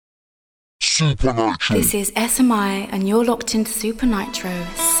Super Nitro. This is SMI and you're locked into Super Nitro.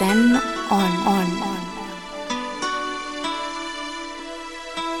 Sen on.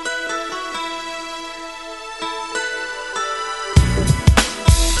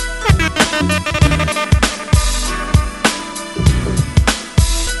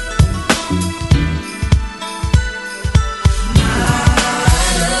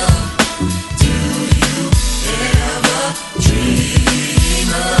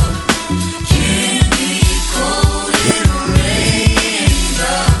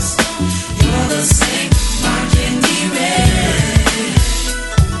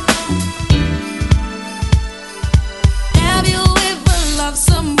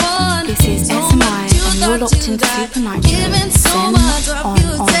 Locked into Super Nitro. Sen on.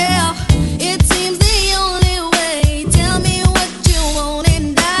 It seems the only way. Tell me what you want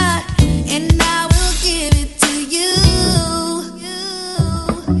and I will give it to you.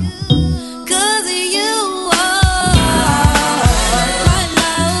 'Cause you are my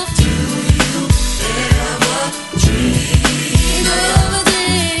love. Do you ever dream of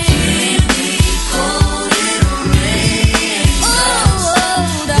dream me cold in rain?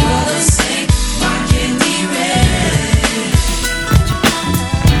 Oh, darling.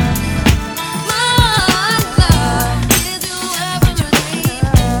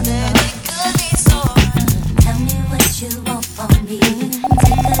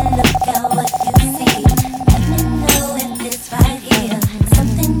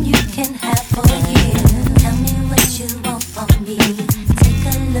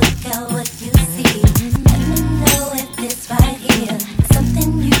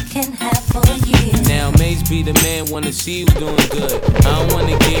 Wanna see you doing good. I don't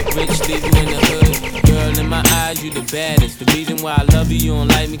wanna get rich, leave you in the hood. Girl, in my eyes, you the baddest. The reason why I love you, you don't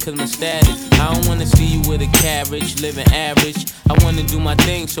like me cause my status. I don't wanna see you with a carriage, living average. I wanna do my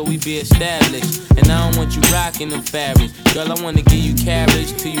thing so we be established. And I don't want you rocking them fabrics. Girl, I wanna give you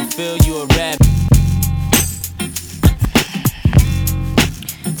carriage till you feel you a rabbit.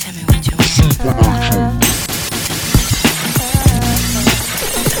 Tell me what you want.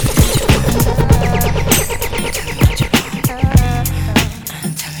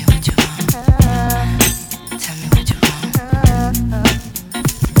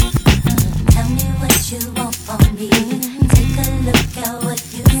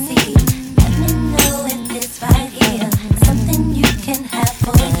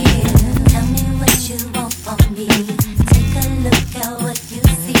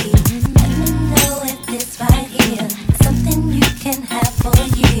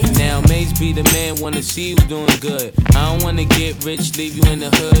 Wanna see you doing good. I don't wanna get rich, leave you in the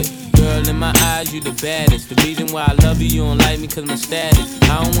hood. Girl, in my eyes, you the baddest. The reason why I love you, you don't like me cause my status.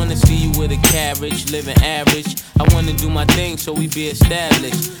 I don't wanna see you with a carriage, living average. I wanna do my thing so we be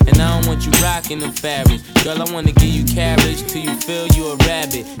established. And I don't want you rocking them fabrics. Girl, I wanna give you carriage till you feel you a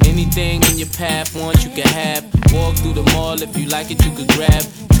rabbit. Anything in your path, want you can have. Walk through the mall, if you like it, you could grab.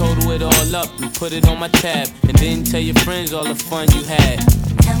 Total it all up and put it on my tab. And then tell your friends all the fun you had.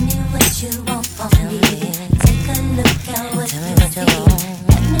 Tell me what you want from me. Take a look at what you see.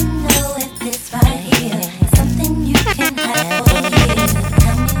 Let me know if it's right here. Something you can have for me.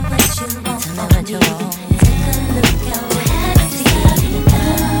 Tell me what you want from me. Take a look at what you see. Let me know if it's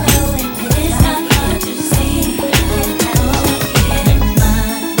right here. To see. You can have for me.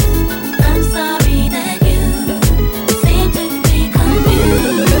 I'm sorry that you seem to be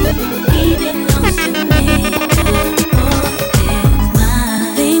confused. He belongs to me.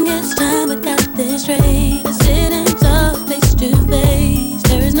 Straight, sitting talk face to face.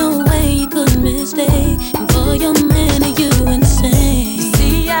 There is no way you could mistake. And for your man, are you insane? You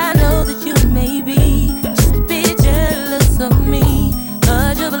see, I know that you may be just a bit jealous of me,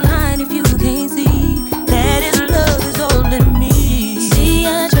 but you're blind if you can't see that his love is all in me. You see,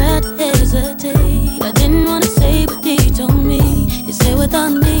 I tried to hesitate. I didn't wanna say, but he told me. You said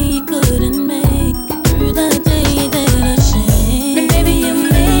without me you couldn't make it through the day. Then a shame. And maybe you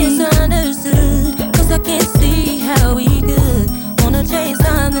misunderstood. I can't see how we could wanna chase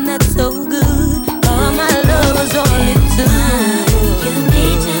something that's so good. All my love was all it took. You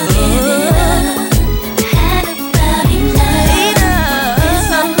need to give it up. Had about enough. It's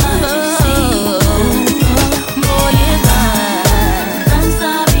not what you see. Boy, it's mine. I'm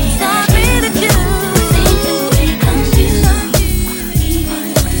sorry that you seem to be confused. Hey,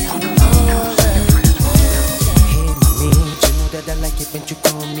 mommy, you know that I like it when you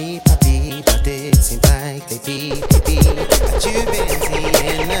call me papi, but it seems like baby, that you've been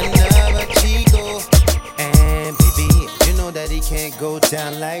seeing another chico. And baby, you know that that he can't go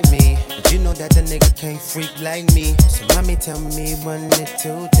down like me. But you know that the nigga can't freak like me. So mommy, tell me one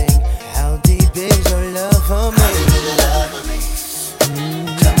little thing. How deep is your love for me? How deep is your love for me?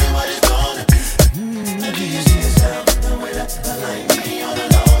 Tell me what it's gonna be. Do you see yourself the way that you like me on the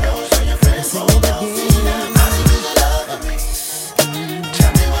low? So your friends won't know. How deep is your love for me?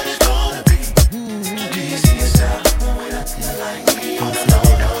 Tell me what it's gonna be. Do you see yourself the way that you like me on the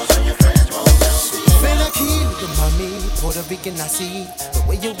low? So your friends won't know. Feel like he look at mommy, Puerto Rican I see. The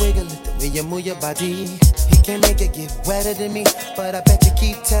way you wiggle it, the way you move your body. He can't make it get wetter than me, but I bet you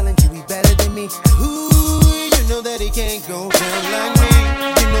keep telling you he better than me. Ooh, you know that he can't go down like me.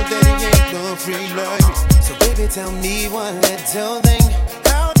 You know that he ain't no free like me. So baby, tell me one little thing.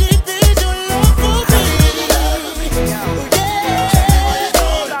 How deep is your love for me? Yeah.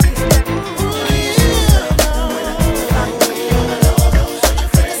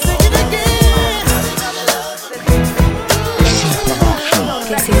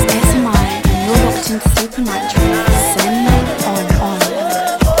 This is SMI, and you're locked into Super Nitro. Send on.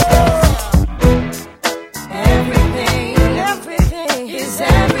 Everything is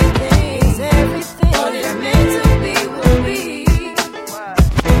everything. What it's meant to be will be.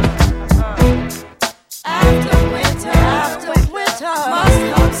 After winter, must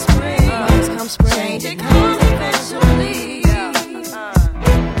come spring. Change it comes eventually.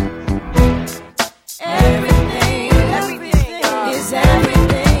 Everything is everything.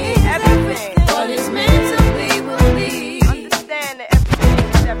 What it's meant to be will be. Understand that everything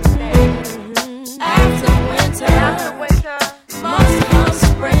is everything. After winter, must come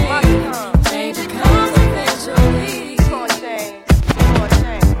spring. Change it comes eventually.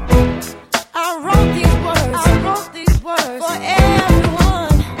 I wrote these words for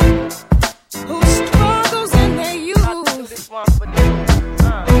everyone who struggles in their youth,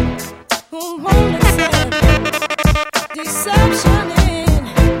 who won't accept deception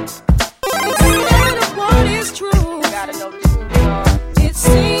instead of what is true. It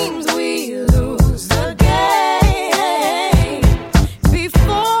seems we lose the game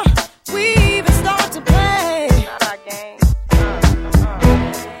before we even start to play.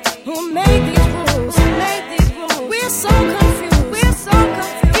 Who made these rules? We're so confused.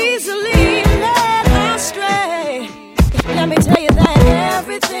 Easily led astray. Let me tell you that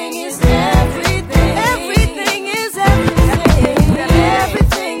everything is everything. Everything is everything.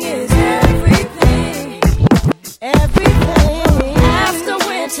 Everything is everything. Everything. After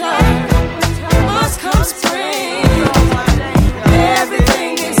winter, must come spring.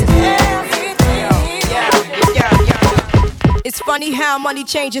 Everything is everything. It's funny how money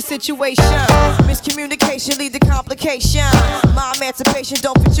changes situation. Miscommunication lead to complication. My emancipation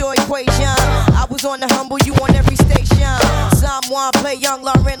don't fit your equation. I was on the humble, you on every station. Someone play young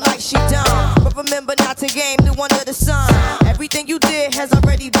Lauren like she done, but remember not to game new under the sun. Everything you did has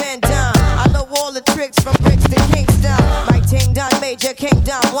already been done. I know all the tricks from bricks to Kingston. My ting done, Major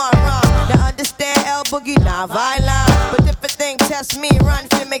Kingdom, one run. Now understand L Boogie, not violent, but different thing test me, run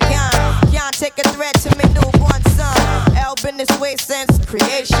for me gun. Can't take a threat to me newborn son. L been this way since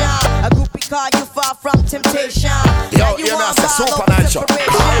creation. A groupie call you far from temptation. Yo, you know, it's a Super Nitro.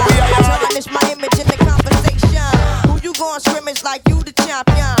 Tarnish my image in the conversation. Who you gon' scrimmage like you the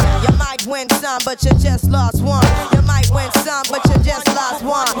champion? You might win some, but you just lost one. You might win some, but you just lost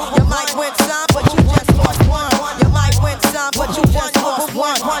one. You might win some, but you just lost one. You might win some, but you just lost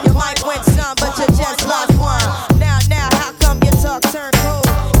one. You might win some, but you just lost one. Now, how come your talk turn cold?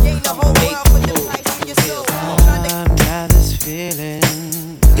 Gain the whole world with the price of your soul. I've got this feeling.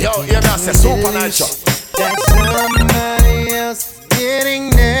 Yo, you know, it's a Super Nitro. That somebody else getting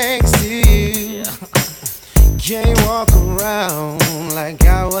next to you. Can't walk around like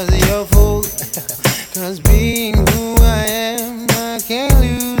I was your fool. Cause being who I am, I can't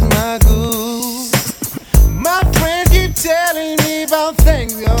lose my cool. My friends keep telling me about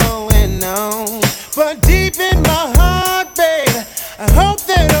things going on, but deep in my heart, babe, I hope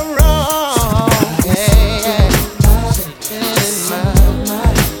that I'm wrong. Yeah. In my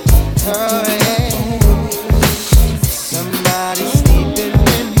heart, yeah. Somebody sleeping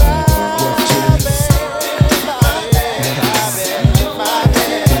in my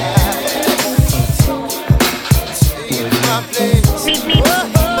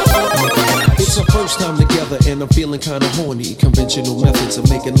It's our first time together and I'm feeling kinda horny. Conventional methods of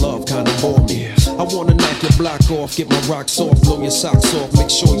making love kinda bore me. I wanna knock your block off, get my rocks off, blow your socks off, make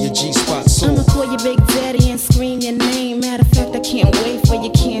sure your G-spot's I'ma off. call your big daddy and scream your name. Matter of fact, I can't wait for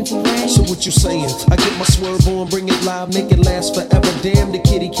your candy rain. So what you saying? I get my swerve on, bring it live, make it last forever. Damn, the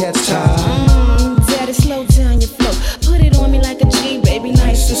kitty cat's tired. Daddy, slow down your flow. Put it on me like a G, baby,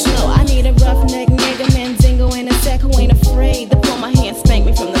 nice and slow. I need a roughneck nigga, Mandingo, and a sack who ain't afraid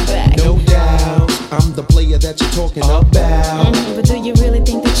talking about. But do you really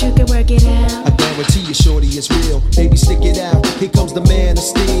think that you could work it out? I guarantee you, shorty, it's real. Baby, stick it out. Here comes the man of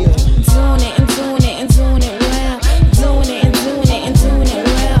steel. Doing it and doing it and doing it well. Doing it and doing it and doing it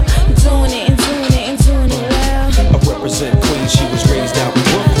well. Doing it and doing it and doing it well. I represent Queens. She was raised out in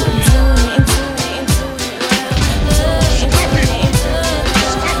Brooklyn. Doing it and doing it and doing it well. Doing it and doing it and doing it well.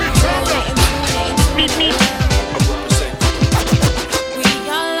 We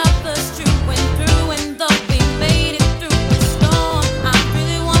are lovers through and through, and though we made it through the storm, I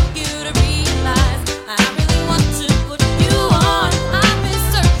really want you to realize, I really want to put you on. I've been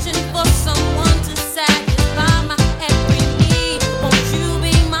searching for someone to satisfy my every need. Won't you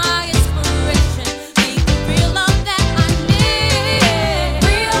be my inspiration? Be the real love that I need.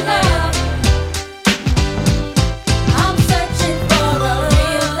 Real love. I'm searching for a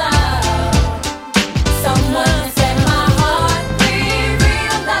real love. Someone to set my heart free.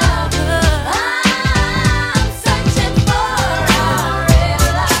 Real love. I'm searching for a real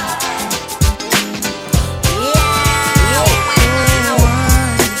love.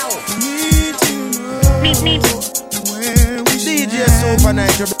 DJ Super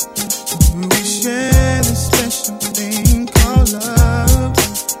Nitro. We share this special thing called love.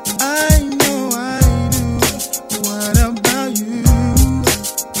 I know I do. What about you?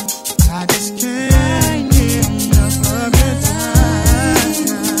 I just can't get enough of your time.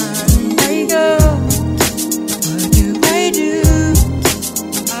 I go. What do I do?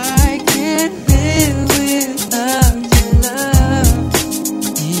 I can't live without your love.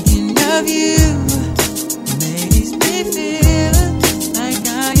 Thinking of you makes me feel like I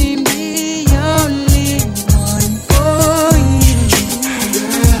am the only one for you.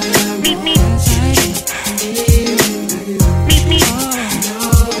 Meet me.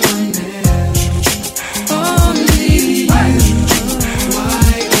 Only you.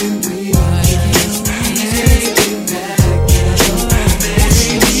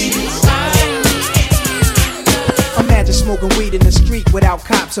 Imagine smoking weed in the street without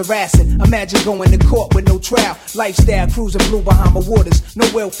cops harassing. Imagine going to court with no trial. Lifestyle cruising blue Bahama waters. No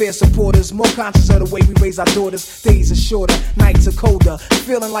welfare supporters. More conscious of the way we raise our daughters. Days are shorter, nights are colder.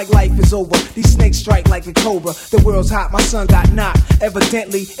 Feeling like life is over. These snakes strike like a cobra. The world's hot, my son got knocked.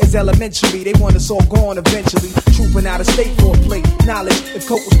 Evidently, it's elementary. They want us all gone eventually. Trooping out of state for a plate. Knowledge, if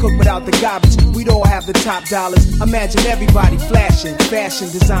coke was cooked without the garbage, we'd all have the top dollars. Imagine everybody flashing. Fashion,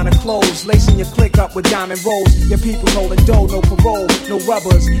 designer clothes. Lacing your click up with diamond rolls. Your people holding dough, no parole, no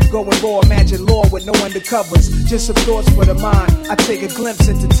rubbers. Going raw, imagine law with no undercovers. Just some thoughts for the mind. I take a glimpse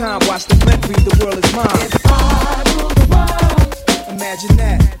into time, watch the blimp read the world is mine. If I rule the world, imagine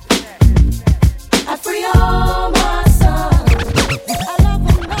that. I free all my sons. I love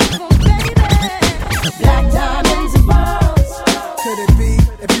them, baby. Black diamonds and pearls. Could it be,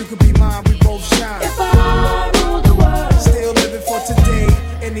 if you could be mine, we both shine. If I rule the world. Still living for today,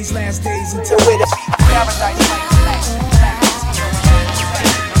 in these last days until we're paradise.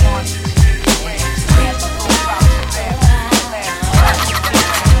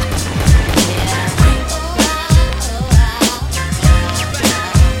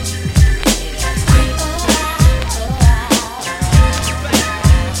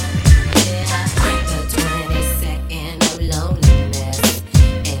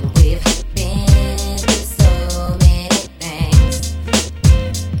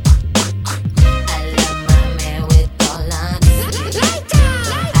 I love my man with all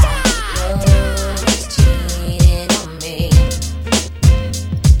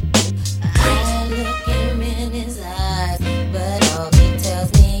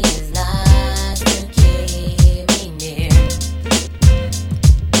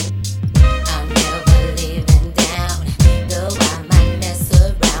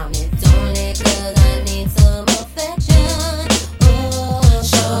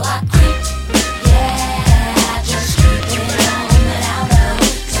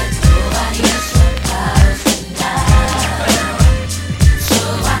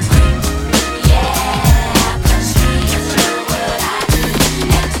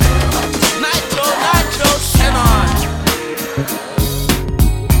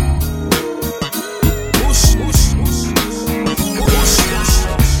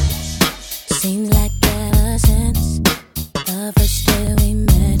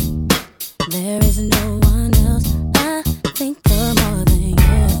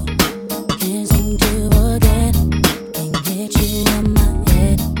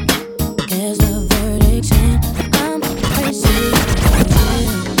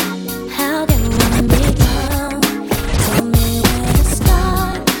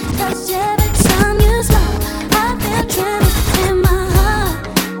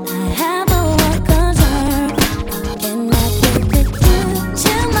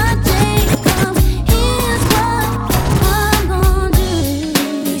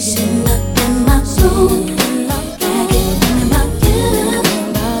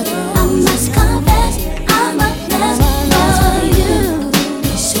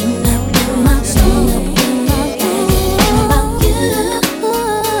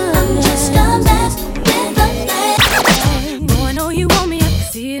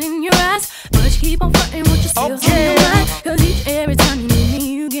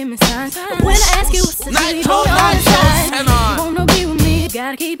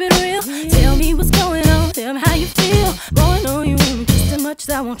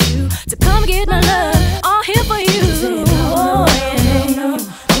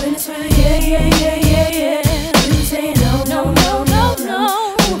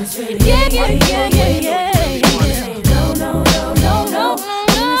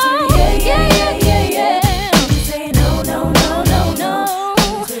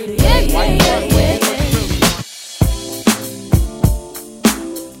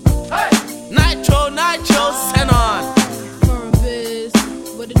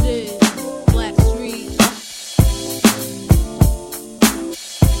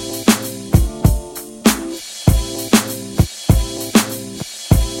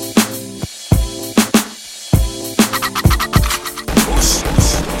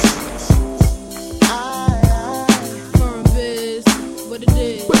it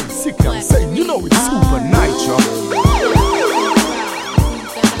is. Well, sick I'm saying, you know it's Super Nitro.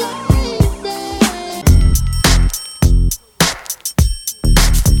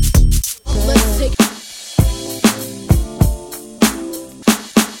 Let's take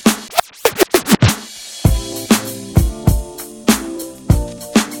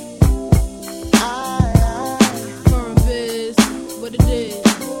Firm biz, what it is,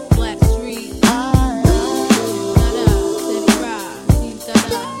 Black Street.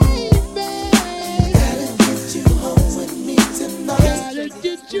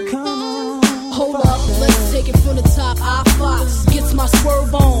 Hold up, let's take it from the top. I Fox gets my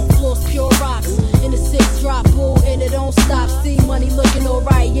swerve on, floors pure rocks. In the 6 drop, bull, and it don't stop. See money looking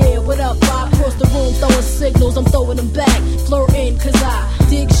alright, yeah. What up, Bob? Across the room, throwing signals, I'm throwing them back. Flirting, cause I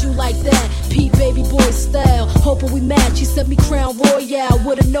digs you like that. Pete baby boy style, hoping we match. You sent me Crown Royale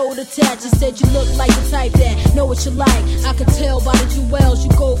with a note attached. You said you look like the type that know what you like. I could tell by the jewels,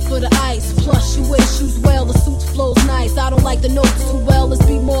 you go for the ice. Plus, you wear shoes well, the suit flows nice. I don't like the notes too well, let's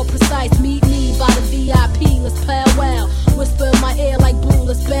be more precise. Meet me by the VIP, let's powwow. Whisper in my ear like blue,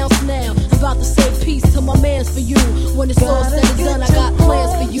 let's bounce now. I'm about to say peace to my mans for you. When it's all said and done, I got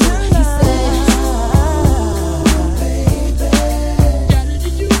plans for you. He said,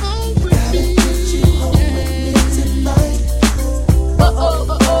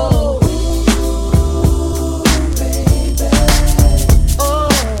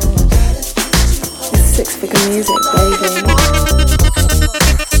 Six-figure music, baby.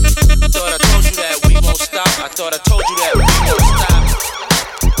 Thought I told you that we won't stop. I thought I told you that we won't stop.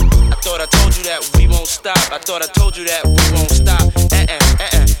 I thought I told you that we won't stop. I thought I told you that we won't stop.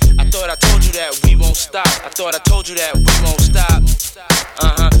 I thought I told you that we won't stop. I thought I told you that we won't stop.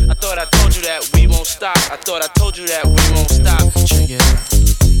 I thought I told you that we won't stop. I thought I told you that we won't stop. Check it out.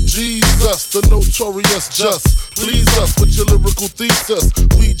 Jesus, the notorious just. Please us with your lyrical thesis.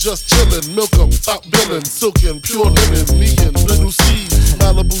 We just chillin', milk 'em, top billin', silkin', pure linen, me and Little C,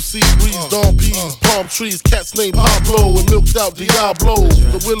 Malibu sea breeze, dawn peas, palm trees, cats named Pablo and milked out Diablo.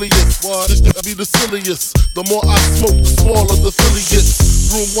 The williest, this to be the silliest. The more I smoke, the smaller the Philly gets.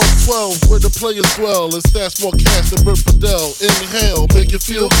 Room 112, where the players dwell, and stash more cash than Bert Fidel. Inhale, make you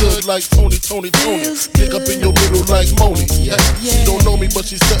feel good like Tony. Kick up in your middle like Moni. Yeah. She don't know me, but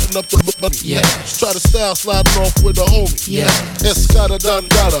she's setting up the money. Yeah. Try to style sliding off with a homie. Yeah. Escada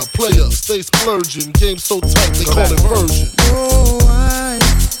Dandada, player, stay splurging. Game so tight, they call it version. Oh, I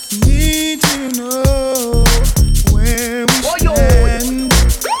need to know where we stand.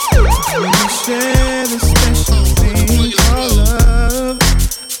 We share the special thing called love.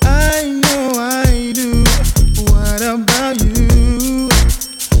 I know I do. What about you?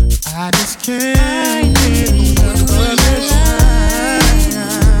 I just can't get enough of this time.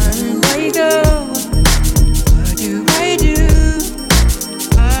 Where you go? What do I do?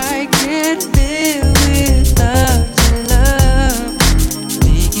 I can't live without your love.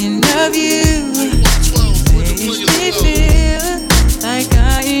 Thinking of you makes me feel like I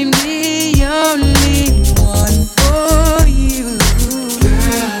am the only one for you.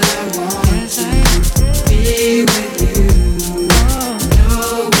 Girl, I want to be with you. No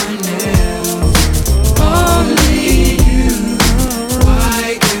one else, only you.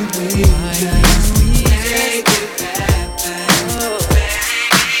 Why can't we just make it happen, baby?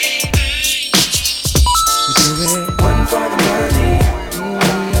 We do it. One for the money,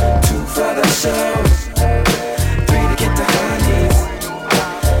 two for the show, three to get the honeys.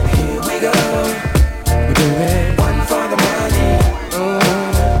 Here we go. We do it. One for the money,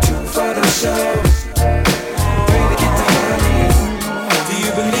 two for the show, three to get the honeys. Do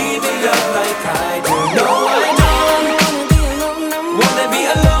you believe in love like I do? No, I don't. Wanna be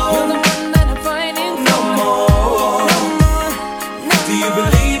alone? No more. Do you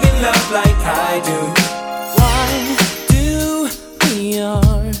believe in love like I do? Why do we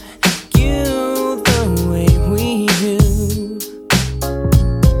argue the way we do?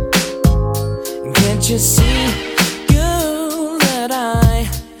 Can't you see, girl, that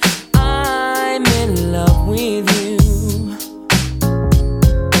I'm in love with you?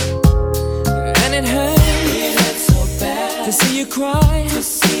 And it hurts so bad to see you cry, to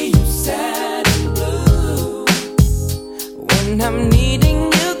see you sad and blue. When I'm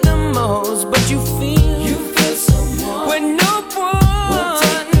needing you the most, but you feel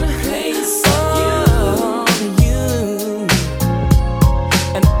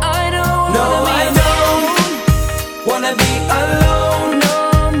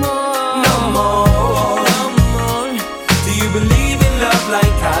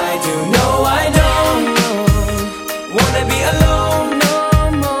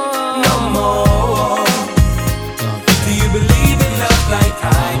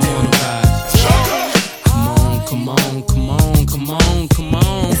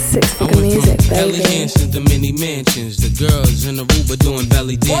Hansons, the mini mansions. The girls in Aruba doing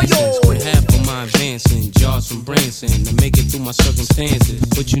belly dances. With half of my advancing, jars from Branson to make it through my circumstances.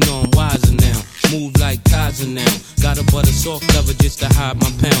 But you know I'm wiser now, move like Kaiser now. Got a butter soft cover just to hide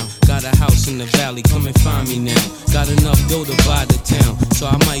my pound. Got a house in the valley, come and find me now. Got enough dough to buy the town, so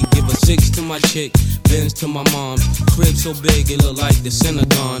I might give a 6 to my chick, Benz to my mom. Crib so big it look like the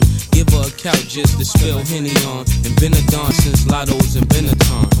Synagogue. Give her a couch just to spill Henny on. And been a dawn since Lotto's and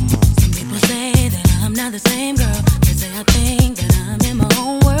Benetton. Come on. Some people say that I'm not the same girl. They say I think that I'm in my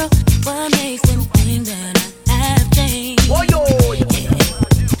own world. What makes them think that I have changed? Yeah. A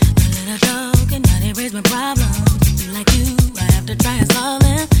little joke and not erase my problems. Be like you, I have to try and solve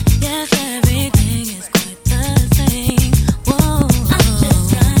them. Yes, everything is quite the same. Whoa, I'm just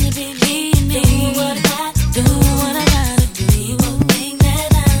trying to be me. Do what I gotta do. You won't think that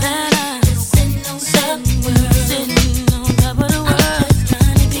I'm just sitting on top of the world. I'm just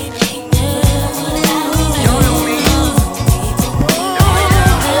trying to be me.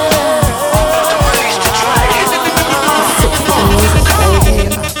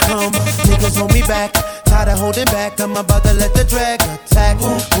 Come, niggas hold me back. Tired of holding back. I'm about to let the drag attack.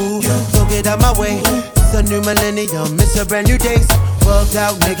 Ooh, so get out my way. It's a new millennium. It's a brand new day. So fucked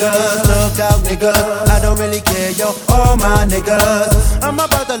out niggas, looked out niggas. I don't really care, yo, all my niggas. I'm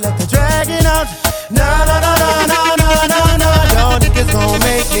about to let the dragon out. Nah, y'all niggas gon'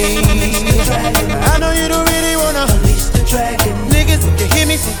 make me. I know you don't really wanna unleash the dragon. Niggas, if you hear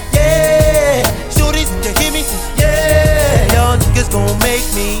me say yeah. Shorties, if you hear me say yeah. Y'all niggas gon' make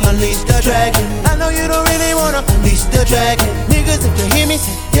me unleash the dragon. I know you don't really wanna unleash the dragon. Niggas, if you hear me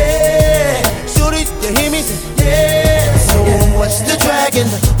say yeah. Shorties, if you hear me say yeah. So what's the dragon?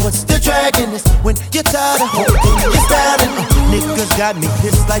 What's the dragon? It's when you're tired of holding your styling. Niggas got me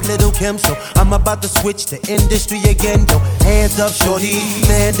pissed like Little Kim, so I'm about to switch the industry again. Yo, hands up, shorty,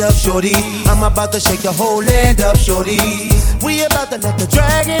 stand up, shorty. I'm about to shake the whole land up, shorty. We about to let the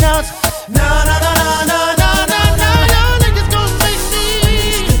dragon out. Nah, niggas gon' make me.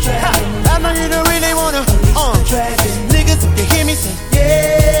 I know you don't really wanna. Niggas, if you hear me say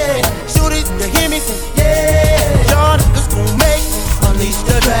yeah. Shorties, if you hear me say yeah. Y'all niggas gon' make me unleash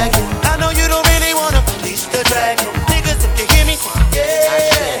the dragon. I know you don't really wanna unleash the dragon. Niggas, if you hear me say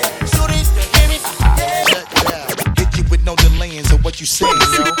yeah. Shorties, if you hear me say yeah. Hit you with no delaying, so what you say,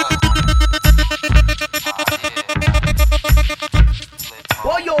 yo?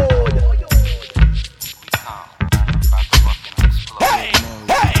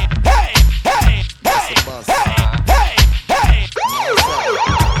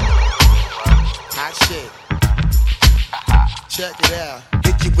 Check it out.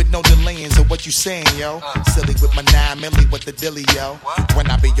 Hit you with no delaying, so what you saying, yo? Silly with my 9 milli with the dilly, yo.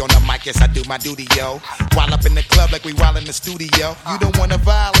 When I be on the mic, yes, I do my duty, yo. While up in the club like we while in the studio. You don't wanna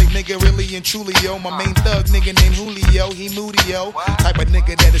violate, nigga, really and truly, yo. My main thug, nigga named Julio, he moody, yo. Type of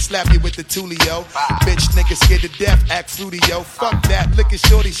nigga that'll slap you with the tulio. Bitch, nigga scared to death, act fruity, yo. Fuck that, look at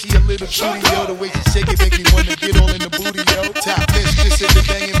shorty, she a little cutie, yo. The way she shake it make me wanna get all in the booty, yo. Top mistress in the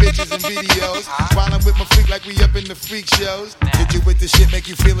banging bitches and videos. While I'm with my freak like we up in the freak shows. Hit you with the shit, make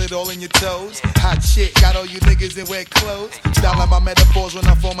you feel it all in your toes. Hot shit, got all you niggas in wet clothes. Style like my metaphors when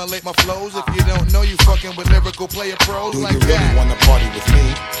I formulate my flows. If you don't know, you fucking with lyrical player pros. Do like you really wanna party with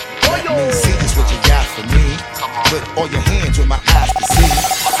me? Let me see just what you got for me. Put all your hands with my eyes to see.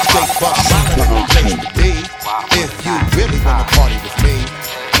 Straight buck, my place to be. If you really wanna party with me,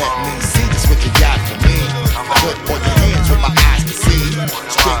 let me see just what you got for me. Put all your hands with my eyes to see.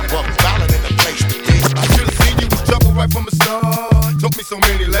 Straight buck, violent in the place to be. I should've seen you was trouble right from the start. Taught me so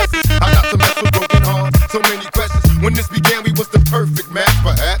many lessons. I got to mess with broken hearts. So many questions. When this began, we was the perfect match.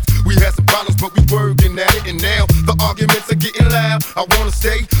 Perhaps we had some problems, but we working at it. And now the arguments are getting loud. I wanna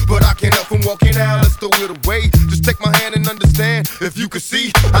stay, but I can't help from walking out. Let's throw it away. Just take my hand and understand. If you could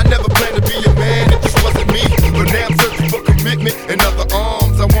see, I never planned to be a man. It just wasn't me. But now I'm searching for commitment and other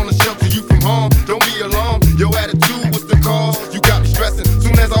arms. I wanna shelter you from harm. Don't be alarmed. Your attitude was the cause. You got me stressing.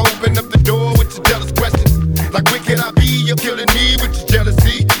 Soon as I open up the door with your jealous questions. Like where can I be? You're killing me with your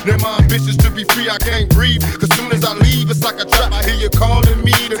jealousy. Now my ambitions to be free, I can't breathe. Cause soon as I leave, it's like a trap. I hear you calling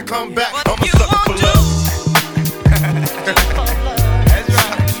me to come back. I'm a sucker for love. That's right.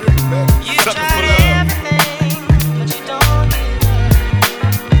 You sucker for love. Everything, but you don't get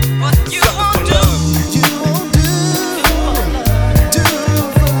what you won't do. You won't do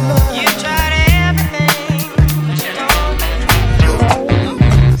for love. You tried everything, but you don't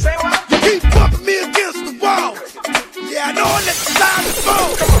get. Say what? You keep bumping me against the wall. Yeah, I know I let the line fall.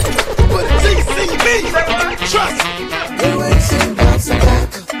 But until you see me, trust me. You ain't seen bounce back.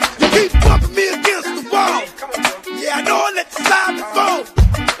 You keep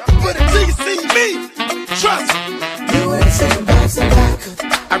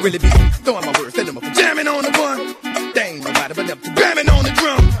really be throwing my words, filling up, jamming on the one. They ain't nobody but up to jamming on the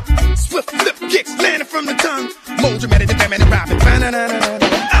drum. Swift flip kicks landing from the tongue. More dramatic than Batman and Robin.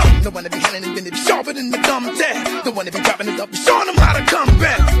 The one that be handling it, been sharper than the thumb tag. The one that be dropping it up, showing them how to come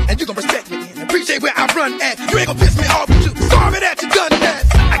back. And you gon' respect me and appreciate where I run at. You ain't gon' piss me off, but you sorry that you done that.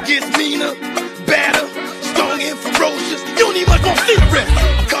 I get meaner, badder, strong and ferocious. You don't need much more secret.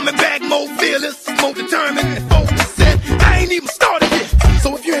 I'm coming back more fearless, more determined and focused. I ain't even started yet.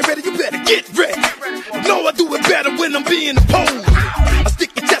 So if you ain't ready, you better get ready. Know I do it better when I'm being opposed. I stick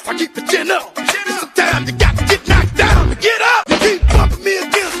your chest, I keep your chin up. And sometimes you got to get knocked down to get up. You keep bumping me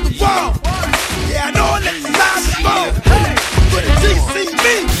against the wall. Yeah, I know I let the lies fall. But until you see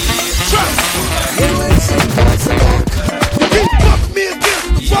me, trust me. You keep bumping me against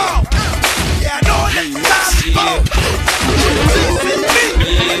the wall. Yeah, I know I let the lies fall. But until you see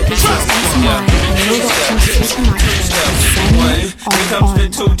me, trust me. Here comes the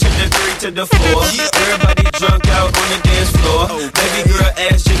 2 to the 3 to the 4. Everybody drunk out on the dance floor. Baby girl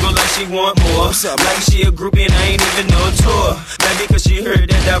ass jiggle like she want more. Like she a groupie and I ain't even no tour. Maybe cause she heard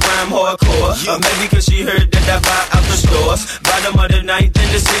that I rhyme hardcore. Or maybe cause she heard that I buy out the stores. Bottom of the ninth in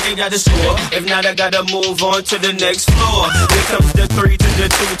the city got a score. If not I gotta move on to the next floor. Here comes the 3 to the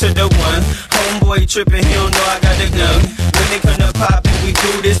 2 to the 1. Homeboy tripping, he don't know I got the gun. When they come to pop and we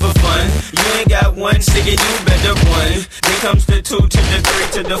do this for fun. You ain't got one sticker, you better run. Here comes the 2 to the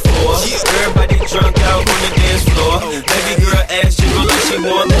 3 to the 4. Everybody drunk out on the dance floor. Baby girl ass jiggle like she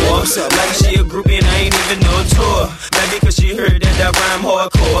want more. Like she a groupie and I ain't even no tour. Maybe cause she heard that I rhyme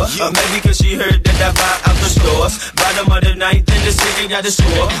hardcore. Or maybe cause she heard that I buy out the stores. Bottom of the ninth in the city got a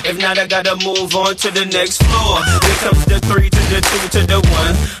score. If not I gotta move on to the next floor. Here comes the 3 to the 2 to the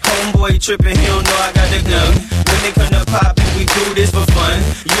 1. Homeboy tripping, he don't know I got the gun. When they come to pop and we do this for fun.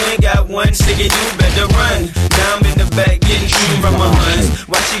 You ain't got one sticker, you better run. Now I'm in the back getting shooting from my huns.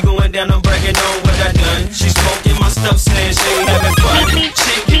 Why she going down, I'm bragging on what I done. She smoking my stuff, saying she ain't having fun.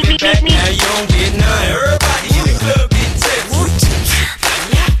 She give it back, now you don't get none. Everybody in the club get tips.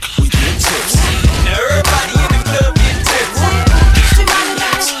 We get tips. Now everybody in the club get tips.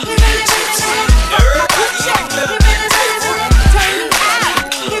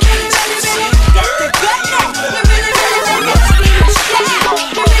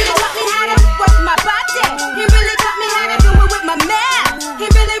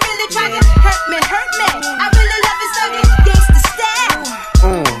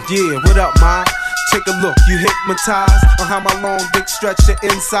 Yeah, what up, ma? Take a look, you hypnotized on how my long dick stretch your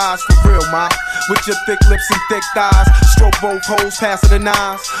insides for real, ma. With your thick lips and thick thighs, stroke both hoes, pass it the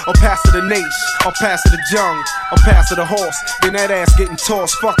nines, or pass it the nation, or pass it the jung, or pass it the horse. Then that ass getting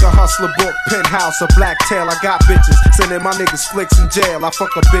tossed. Fuck a hustler book, penthouse, or black tail. I got bitches sending my niggas flicks in jail. I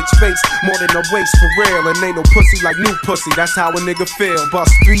fuck a bitch face more than a waist for real, and ain't no pussy like new pussy. That's how a nigga feel.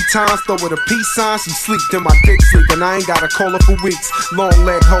 Bust 3 times, throw her a peace sign. She sleep, then my dick sleep, and I ain't gotta call her for weeks. Long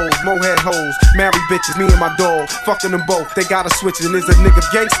leg hoes, mohead hoes, married bitches, me and my dog, fucking them both. They gotta switch it, and is a nigga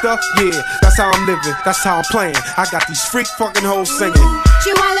gangster? Yeah, that's how I'm living, that's how I'm playing. I got these freak fucking hoes singing.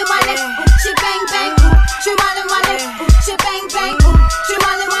 She wale wale, she bang bang, she wale wale, she bang bang, she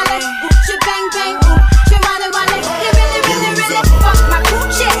wale wale, she bang bang, she wale wale. He really really really fuck my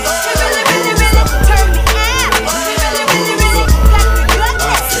coochie. She really really really turn me out. She really really really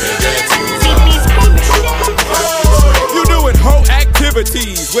got the goodness. She really really You doing hoe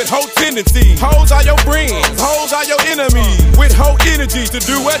activities with hoe tendencies. Hoes are your friends, hoes are your enemies. With hoe energy to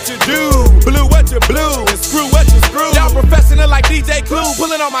do what you do, blue what you blue, and screw what you screw. Y'all professional like DJ Clue,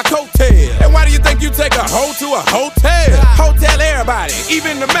 pulling on my coattail. And why do you think you take a hoe to a hotel? Hotel everybody,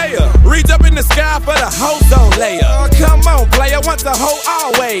 even the mayor. Reach up in the sky for the ozone layer. Come on, player, once a hoe,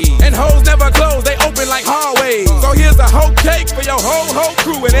 always. And hoes never close, they open like hallways. So here's a hoe cake for your whole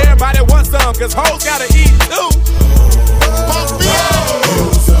crew, and everybody wants some, cause hoes gotta eat too.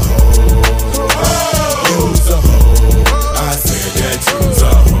 I said that you's a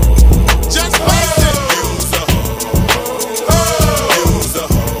hoe. Just face it. You's a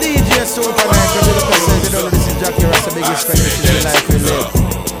hoe. DJ Supernatural, the person you don't know this is Jackie Ross, the biggest friend this is the life we live.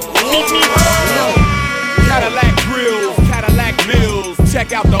 Cadillac grills, Cadillac mills. Check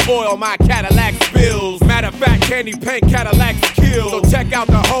out the oil my Cadillac spills. Matter of fact, candy paint Cadillac kills. So check out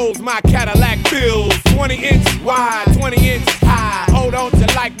the holes my Cadillac fills. 20-inch wide, 20-inch high. Hold on to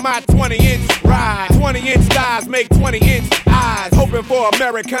like my 20-inch ride. 20-inch thighs make 20-inch eyes. Hoping for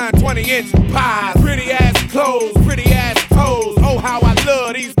American 20-inch pies. Pretty ass clothes, pretty ass toes. Oh, how I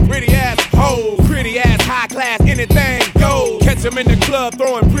love these pretty ass hoes. Pretty ass high class, anything goes. Catch them in the club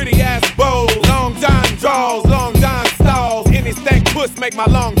throwing pretty ass bows. Long John draws, long John stalls. Any stank puss make my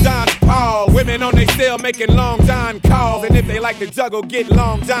long John pause. Women on they cell making Long John calls, and if they like to juggle, get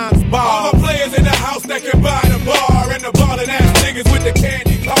Long John's balls. All the players in the house that can buy the bar, and the ballin' ass niggas with the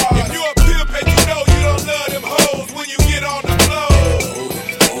candy cars. If you a pimp and you know you don't love them hoes when you get on the floor.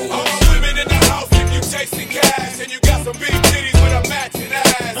 All the women in the house if you chasing cash, and you got some big titties with a matching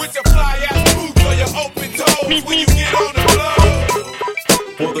ass. With your fly ass boots or your open toes when you get on the floor.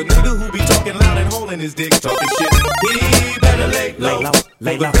 For the nigga who be talking loud and holding his dick, talking shit, he better lay low.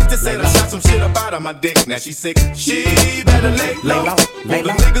 For the bitch that said I shot some shit up out of my dick, now she sick, she better lay low. For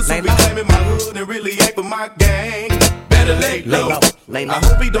the niggas who be claiming my hood and really ain't for my gang, better lay low. I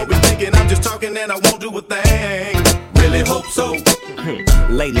hope he don't be thinking I'm just talking and I won't do a thing. Really hope so.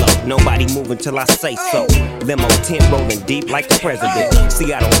 Lay low, nobody moving till I say so. Limo 10 rolling deep like the president.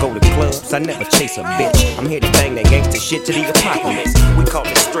 See, I don't go to clubs, I never chase a bitch. I'm here to bang that gangsta shit to the apocalypse. We call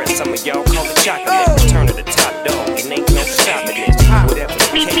it stress, some of y'all call it chocolate. Return to the top dog, and ain't no stopping this. Whatever the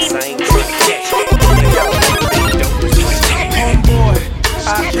case, I ain't trying to catch it. Homeboy,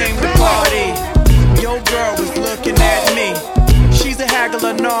 I came to party. Your girl was looking at me. She's a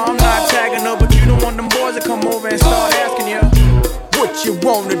haggler, no, I'm not tagging her, but you don't want them boys to come over and start asking you what you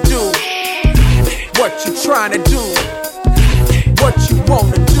wanna do, what you trying to do, what you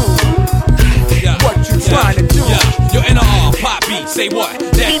wanna do, what you trying to do. Yo, NR, Pop Beat, say what?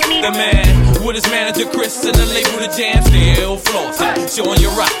 That's the man with his manager Chris and the label The Jam, still flossing, showing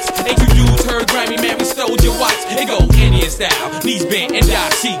your rocks. Ain't you dudes heard grimy man, we stole your watch. It go Indian style, knees bent and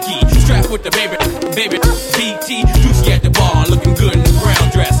dashiki. Strapped with the baby, BT, juicy at the bar, looking good in the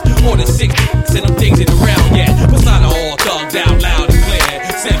brown dress. Order 6, send them things in the round, yeah. Persona all thugged out, loud and clear.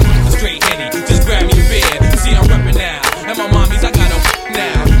 Send the straight Henny, just grab me a beer. See I'm reppin' now, and my mommies, I got them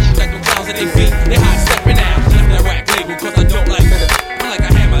now. Like them clowns at they feet, they hot steppin' out. Left that rack label, cause I don't like it. I'm like a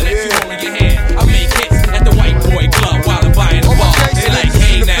hammer, let you hold in your hand. I make hits at the white boy club while I'm buying the bar. They like,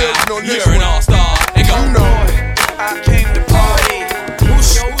 hey now, you're an all-star. They go, I came to party.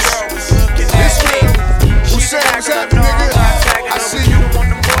 Your girl was looking at me. She's a haggler, no, I'm not tagging her, but you don't want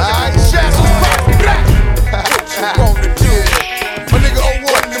them boys to come over and start asking you what you wanna do. My nigga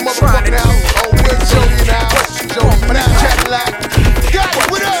O1 in the motherfucking house. O1 Joey in the house. Joey in the Cadillac. Got it,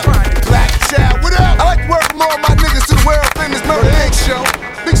 what up? Black Child, what up? I like to work from all my niggas to the world famous Murder Inc. show.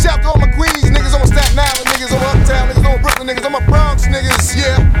 Big shout to all my Queens niggas, all my Staten Island niggas, all my Uptown niggas, all my Brooklyn niggas, all my Bronx niggas,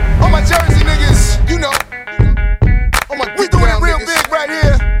 yeah. All my Jersey niggas, you know. All my we doing it real big right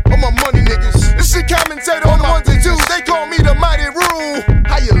here. All my money niggas. This shit commentator on the ones and twos. They call me the Mighty Rule.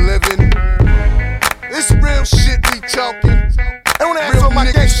 How you living? This real shit we talking. I wanna ask all my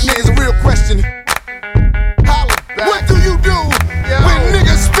gangsta niggas a real question. Holla back. What do you do when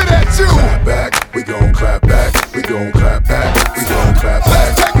niggas spit at you? Clap back, we gon' clap back. We gon' clap back. We gon' clap back.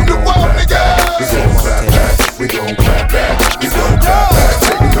 Let's take them to war, niggas. We gon' clap back. We gon' clap back. We gon' clap back.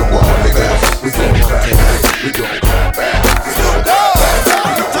 Take them to war, niggas. We gon' clap back. We gon' clap back. We gon' clap back. Take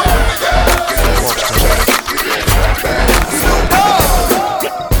them to war, niggas. We gon' clap back. We gon' clap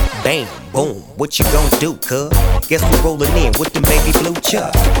back. Bam, boom, what you gon' do, cuz? Guess we're rolling in with the baby blue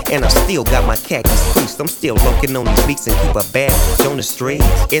chuck. And I still got my khakis creased. I'm still lurking on these beats and keep a bad bitch on the street.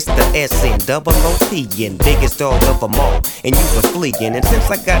 It's the SNOOP and biggest dog of them all. And you a fleeing. And since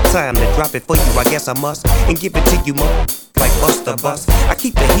I got time to drop it for you, I guess I must. And give it to you, more like Buster Bus. I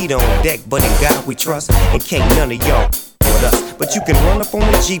keep the heat on deck, but in God we trust. And can't none of y'all with us. But you can run up on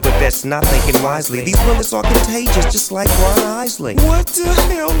a G, but that's not thinking wisely. These bullets are contagious, just like Ron Isley. What the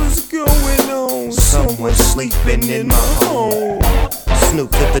hell is going on? Someone's sleeping in my home.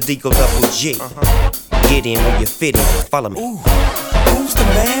 Snoop to the Deagle Double G. Get in where you fit in. Follow me. Ooh, who's the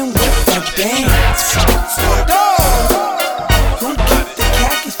man with the dance? Who keep the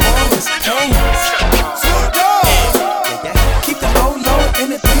khakis for his hands? Keep the low low in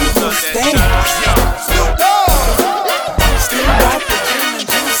the people stand. Still got the gin and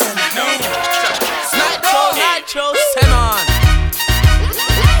juice and Nitro, send on.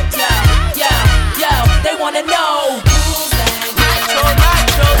 Yo, they wanna know.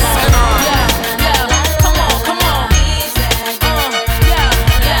 Nitro, send on. Come on. Come on.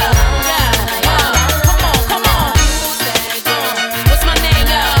 What's my name,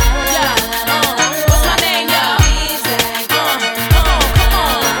 yo? What's my name, yo? Come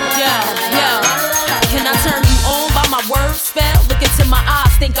on. Can I turn you on by my word spell? Look into my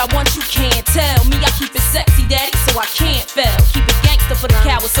eyes, think I want you, can't tell. Me, I keep it sexy, daddy, so I can't fail. Keep it gangster for the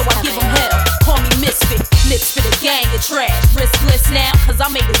cowards, so I give them hell. Call me misfit, lips for the gang of trash. Riskless now, cause I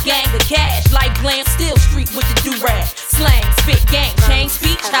made a gang of cash. Like glam, still street with the do-rag. Slang, spit, gang, change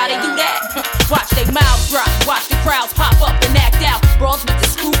speech, how they do that? Watch they mouths drop, watch the crowds pop up and act out. Brawls with the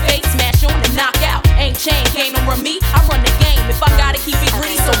screw face, smash on and knock out. Ain't chain, game over me, I run the game. If I gotta keep it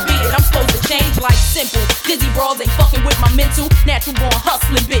green, so be it. I'm supposed to change to. Natural born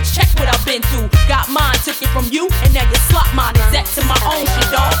hustling, bitch. Check what I've been through. Got mine, took it from you, and now you slot mine. Exec to my own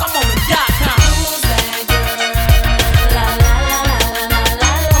shit, dog. I'm on the .com. Who's that girl? La la la la la la la.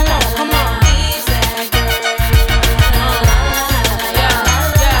 Come on, come on. Who's that girl? La la la la la la. Yeah,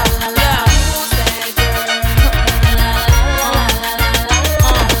 yeah, yeah. Who's that girl? La la la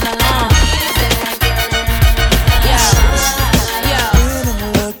la la la. When I'm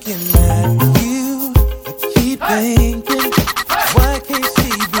looking at you, I keep thinking, why can't she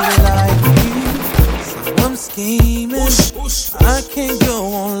be like you? So I'm scheming, I can't go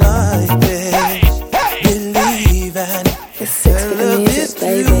on like this. Believing that love is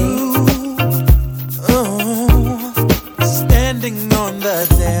true. Oh, standing on the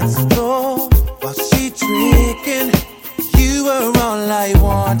dance floor while she tricking. You are all I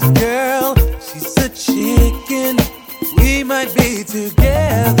want, girl. She's a chicken. We might be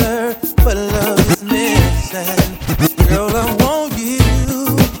together, but love is missing. Girl, I want you,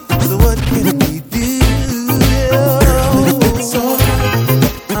 so what can we do? Girl, if it's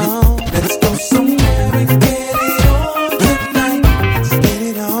alright, let's go somewhere and get it on tonight. Let's get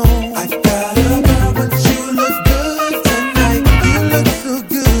it on. I got a girl, but you look good tonight. You look so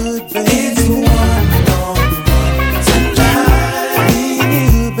good, baby. It's one-on-one tonight. Me and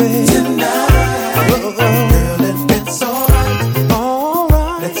you, baby. Tonight. Oh, girl, if it's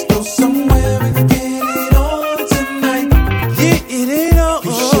alright, let's go somewhere and get it on tonight. Get it on.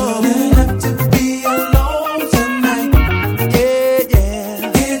 You shouldn't have to be alone tonight. Yeah,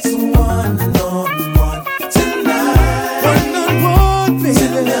 yeah. It's one-on-one tonight. One-on-one,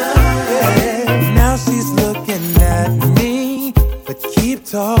 baby. Yeah. Now she's looking at me, but keep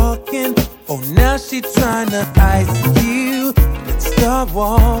talking. Oh, now she trying to ice you. Let's start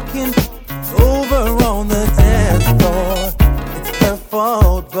walking over on the dance floor. It's her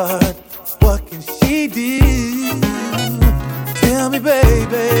fault, but what can she do? Tell me,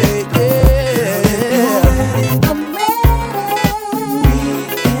 baby, yeah. I'm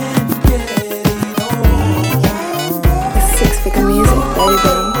It's six-figure music, baby.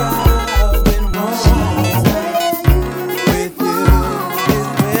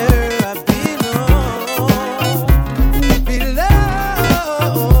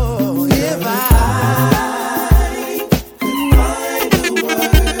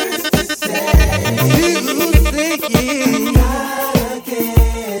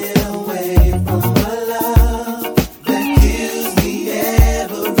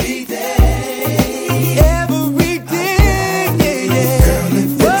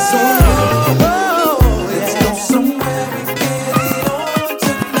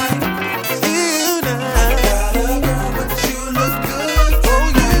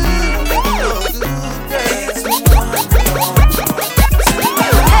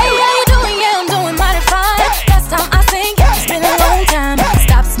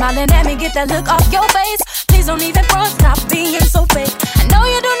 Get that look off your face. Please don't even front, stop being so fake. I know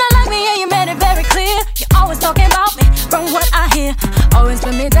you do not like me and you made it very clear. You're always talking about me from what I hear. Always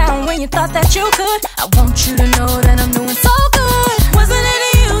put me down when you thought that you could. I want you to know that I'm doing so good. Wasn't it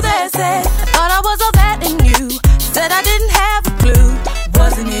you that said I thought I was all that in you? Said I didn't have a clue.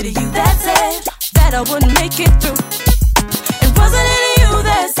 Wasn't it you that said that I wouldn't make it through? And wasn't it you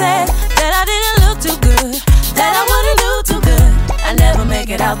that said that I didn't look too good? That I wouldn't do too good? I never make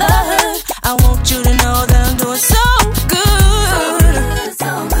it out the hood. I want you to know that I'm doing so good.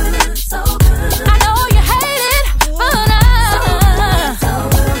 So good, so good. I know you hate it, but I'm so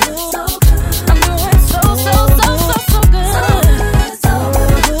good. I'm doing so good. So good.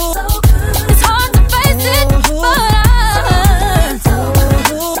 It's hard to face it, but I'm so good.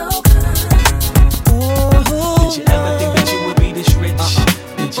 Did you ever think that you would be this rich?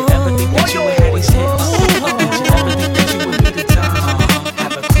 Did you ever think that you would have these hits? Did you ever think that you would be the top?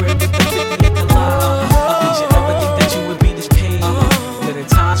 Have a crib with the 50 acre lot? Did you ever think that you would be this paid? That at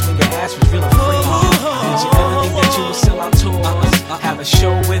times when your ass was real free? Did you ever think that you would sell out tours? Have a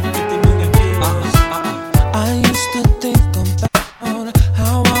show with 50 million views? I used to think about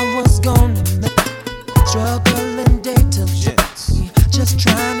how I was gonna make struggling day till just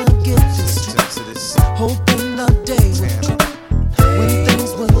trying to get this, hoping the day would come when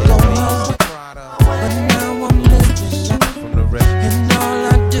things would go wrong. But now I'm living, and all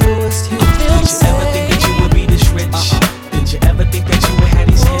I do is hear them say. Did you ever think that you would be this rich? Did you ever think that you would have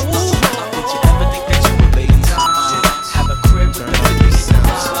these hits? Did you ever think that you would be the top? Have a crib with the 50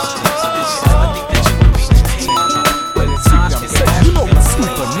 acres?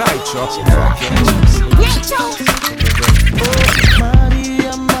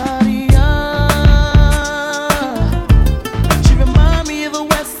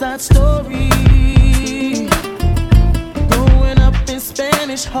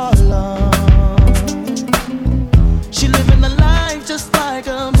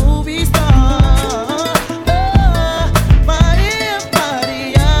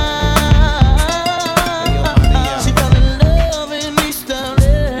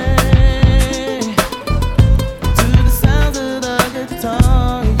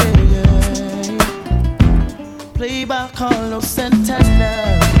 play by Carlos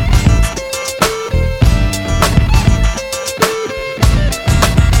Santana.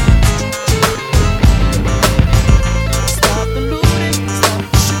 Stop the looting, stop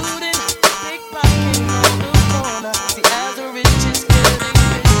the shooting, pickpocketing on the corner. See, as the rich is getting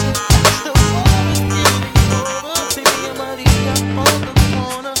richer, the poor is getting poorer. Baby, I'm already up on the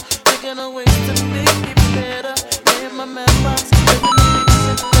corner, thinking of ways to make it better. Me and my man Box, living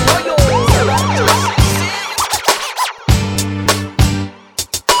the mix and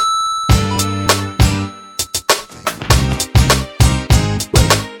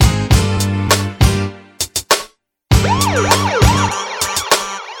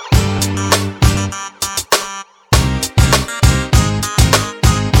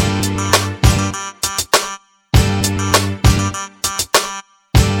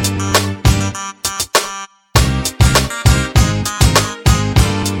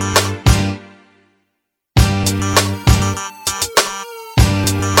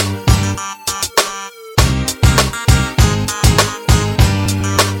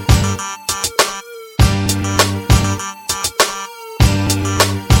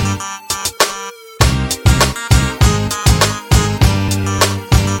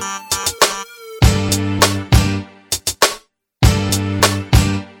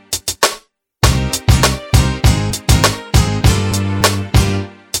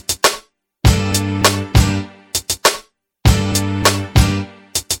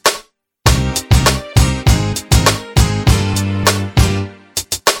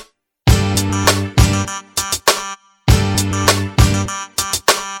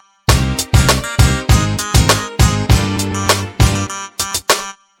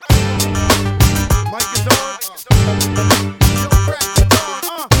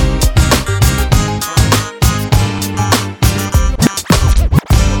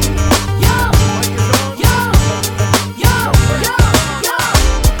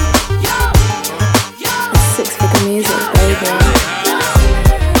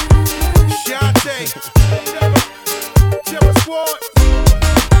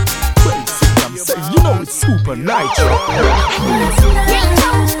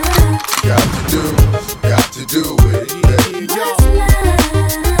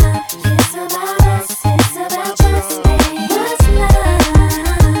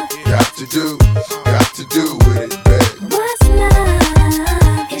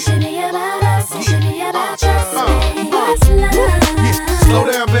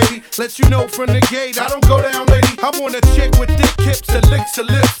let you know from the gate, I don't go down, lady. I want a chick with thick hips and licks her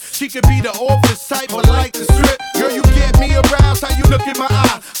lips. She could be the office type, but like the strip. Girl, you get me aroused, how you look in my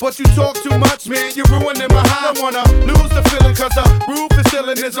eye. But you talk too much, man, you're ruining my high. I wanna lose the feeling, cause the roof is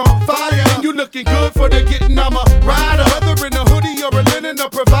ceiling is on fire. And you looking good for the getting, I'm a rider. Whether in a hoodie or a linen, a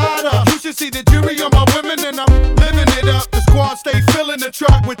provider. You should see the jury on my women, and I'm living it up. The squad stay filling the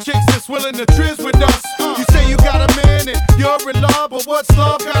truck with chicks that's willing to trizz with us. You say you got a man and you're in love, but what's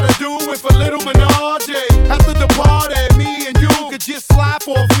love gotta do with a little menage? After the party, me and you could just slide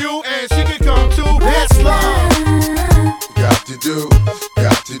for a few, and she could come too. That's love. Got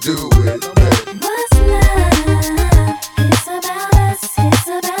to do it, baby. What's love? It's about us, it's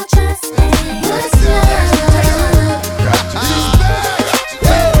about trust. What's love? Got to do it.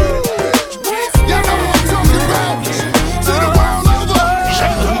 Y'all know what I'm talking about. To the world over.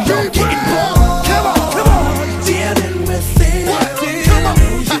 You're getting bored. Come on. Dealing with it. Come on.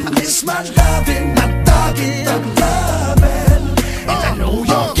 You miss my loving, my dogging, I'm loving. And I know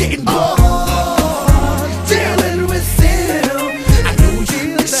you're getting bored. Dealing with it. I know you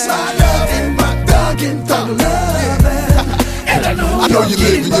miss my loving, my dogging, I'm loving. And I know you're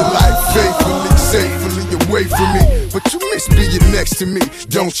living your life faithfully, safely away from me. But you miss being next to me,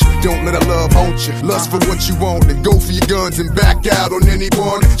 don't you? Don't let our love haunt you. Lust for what you want and go for your guns and back out on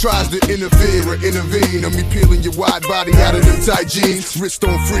anyone that tries to interfere or intervene. On me peeling your wide body out of them tight jeans. Wrist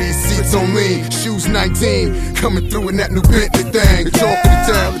on freeze, seats on lean. Shoes 19, coming through in that new Bentley thing. The talk of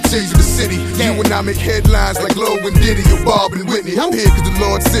the town, the tease of the city. You and I make headlines like Logan Diddy or Bob and Whitney. I'm here cause the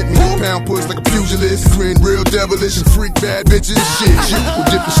Lord sent me. Pound push like a pugilist. Grin real devilish and freak bad bitches. Shit, you a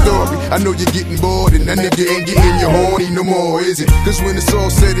different story. I know you're getting bored and that nigga ain't getting your horny no more, is it? Cause when it's all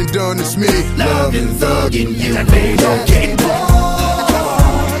said and done, it's me. loving, thugging you. I know you're getting bored.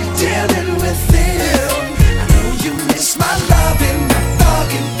 Dealing with it. I know you miss my loving, my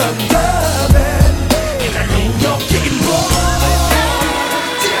thugging, thug loving. And I know you're getting bored.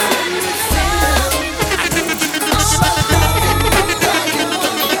 Dealing with it. I know you miss my loving, my thugging,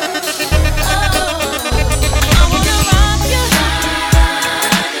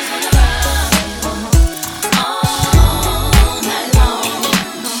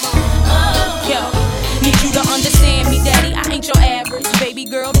 Yo, need you to understand.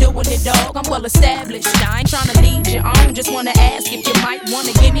 well established. I ain't tryna lead you on, just wanna ask if you might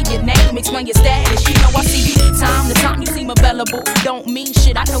wanna give me your name, explain your status. You know I see you time to time, you seem available. Don't mean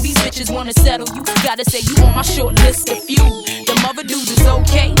shit, I know these bitches wanna settle you. Gotta say you on my short list of few. The mother dudes is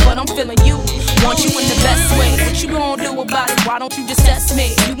okay, but I'm feeling you. Want you in the best way. What you gonna do about it? Why don't you just test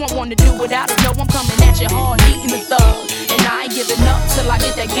me? You won't wanna do without it. No, I'm coming at you hard, eating the thug. And I ain't giving up till I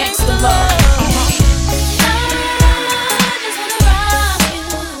get that gangster love.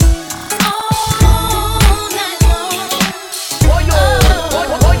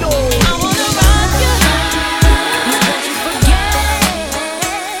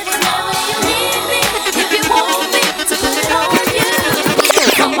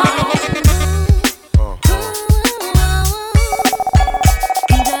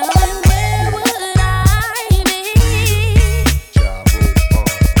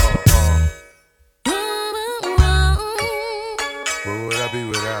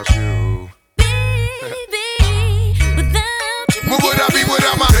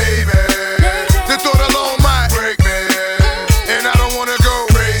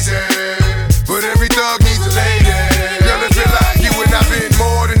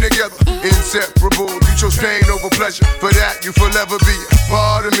 For that, you forever be a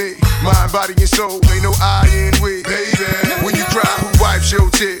part of me. Mind, body, and soul, ain't no I in we. Baby, when you cry, who wipes your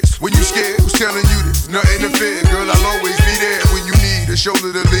tears? When you scared, who's telling you this? Nothing to fear, girl, I'll always be there. When you need a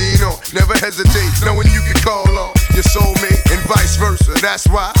shoulder to lean on, never hesitate, knowing you can call on your soulmate and vice versa. That's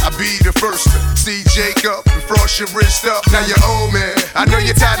why I be the first to see Jacob and frost your wrist up. Now you're old man, I know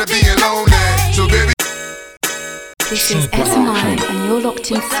you're tired of being lonely. So baby, this is SMI and you're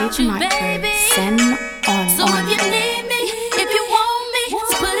locked in Super Nitro. Sen on. So if you need me, if you want me,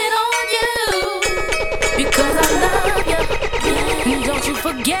 so put it on you. Because I love you, and don't you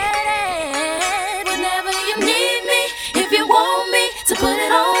forget it. Whenever you need me, if you want me, to put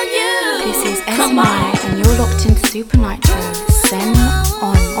it on you. This is SMI and you're locked in Super Nitro. Sen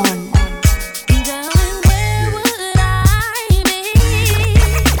on.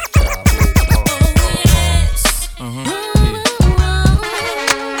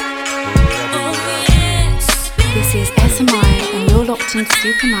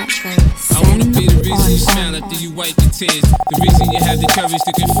 Super Nitro. I wanna be the reason you smile after you wipe your tears. The reason you have the courage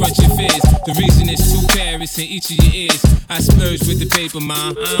to confront your fears. The reason it's 2 carats in each of your ears. I splurge with the paper,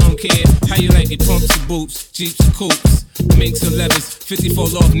 mom. I don't care how you like it. Pumps or boots, Jeeps or coupes, minks or levers. 54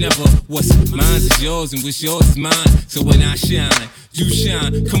 off never. What's mine is yours and what's yours is mine. So when I shine, you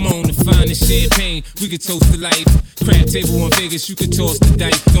shine. Come on and find the champagne. We can toast the life. Crab table in Vegas, you can toss the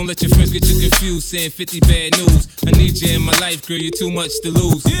dice. Don't let your friends get you confused, saying 50 bad news. I need you in my life, girl, you're too much to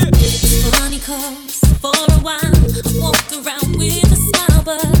lose. Yeah. Money calls for a while. I walked around with a smile,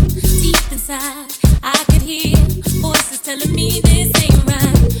 but deep inside I could hear voices telling me this ain't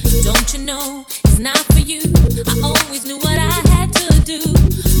right. Don't you know it's not for you? I always knew what I had to do,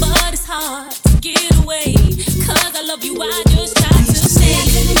 but it's hard to get away. Cause I love you, I just tried to stay. I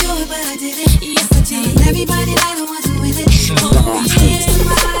couldn't do it, but I did it. Yes, I did. Telling everybody that I wasn't with it. Oh, tears in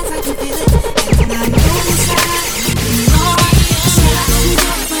my eyes, I can feel it. And I know inside,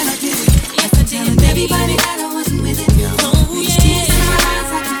 everybody that I wasn't with it. Oh, yeah. Tears in my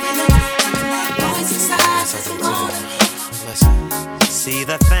eyes, I can feel it. And that voice inside says I'm gone. See,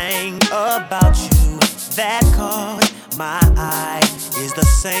 the thing about you that caught my eye is the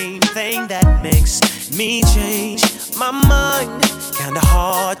same thing that makes me change my mind. Kinda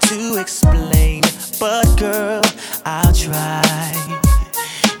hard to explain, but girl, I'll try.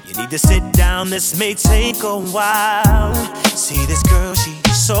 You need to sit down, this may take a while. See this girl, she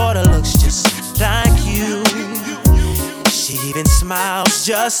sorta looks just like you. She even smiles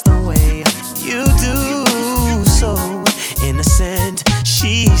just the way you do. So innocent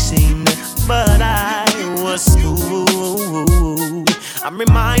she seemed, but I was fooled. I'm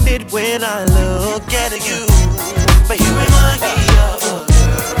reminded when I look at you, but you remind me of a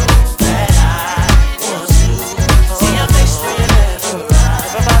girl that I once knew. See your face whenever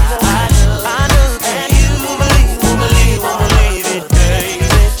I look at you. Won't believe it, baby.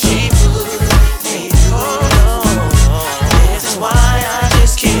 She put me on. This is why I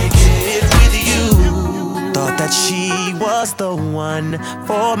just can't get with you. Thought that she was the one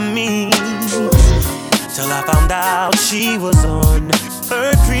for me, till I found out she was on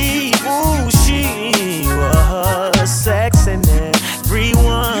her creep. Ooh, she was sexing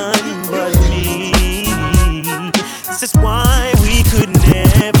everyone but me. This is why we could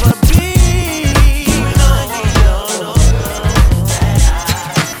never be.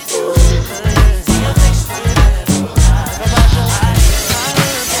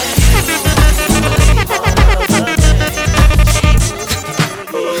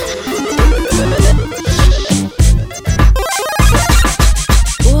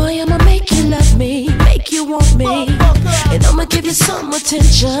 some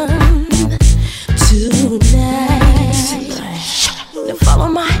attention tonight. Now follow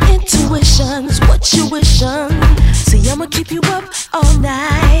my intuitions, what you wishin'. See, I'ma keep you up all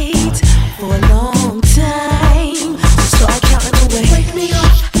night for a long time. So start counting away. Wake me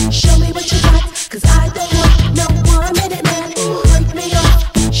up, show me what you got, 'cause I don't want no 1 minute man. Wake me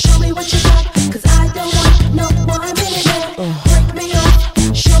up, show me what you got, 'cause I don't want no 1 minute man. Wake me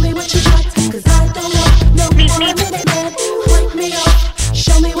up, show me what you got, 'cause I don't want no 1 minute man. Wake me up,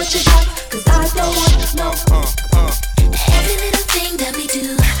 show me what you got, 'cause I don't want no. Every little thing that we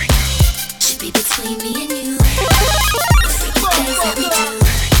do should be between me and you. Freaky things that we do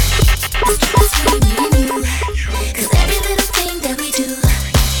between me and you. 'Cause every little thing that we do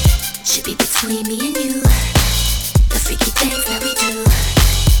should be between me and you. The freaky things that we do,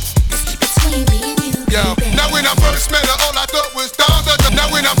 let's keep between me and you. Yo, now when I first met her, all I thought was da da da. Now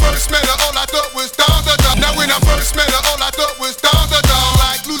when I first met her, all I thought was da da da. Now when I first met her, all I thought was da da da.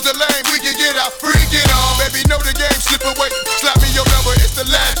 Like lose the lane, we can get out, freaking on. Baby, know the game, slip away, slap me your number. It's the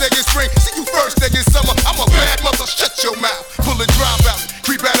last day in spring, see you first day in summer. I'm a bad mother, shut your mouth. Pull a drop out,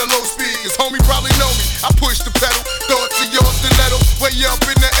 creep at a low speed. 'Cause homie probably know me. I push the pedal, throw it to your stiletto, way up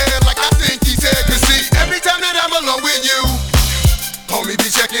in the air like I think he's there. 'Cause see, every time that I'm alone with you, homie be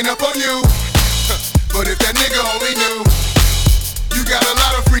checking up on you. But if that nigga only knew, you got a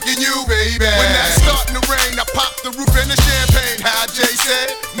lot of freaking you, baby. When that's starting to rain, I pop the roof in the champagne. How Jay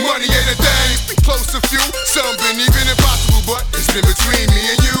said, money ain't a thing. Be close to few, some been even impossible, but it's been between me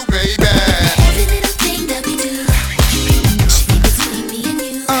and you, baby. Every little thing that we do should be between me and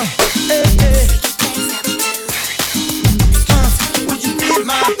you. Freaky things that we do, let's keep between me and you.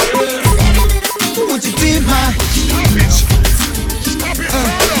 My would you be my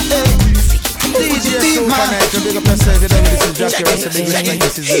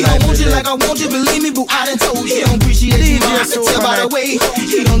He don't want you like I want you, believe me, boo, I done told you. He don't appreciate you, I can tell by the way.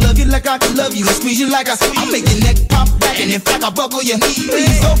 He don't love you like I can love you, and squeeze you like I make your neck pop back, and in fact I buckle your knee.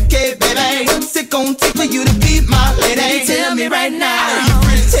 Please, okay, baby, what's it gon' take for you to be my lady? Tell me right now. Your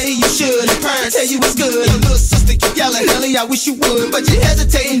friends tell you should, and parents tell you it's good. Your little sister keep yelling, Ellie, I wish you would, but you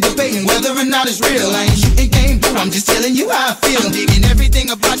hesitating, debating whether or not it's real. I ain't shooting game, boo, I'm just telling you how I feel. I'm digging everything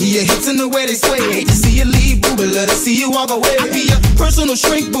about you, your hips and the way they sway. Hate to see you leave, boo, but love to see you walk away. I be your personal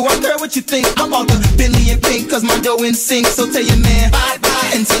shrink, boo, I care what you think. I bought the Bentley and pink, 'cause my dough in sync. So tell your man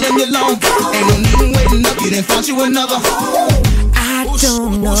bye-bye and tell him you're long. Ain't no need in waiting up, you done found you another. I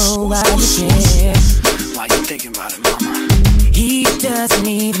don't know why you care. Why you thinking about it, mama? He doesn't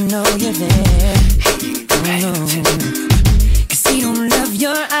even know you're there. No. 'Cause he don't love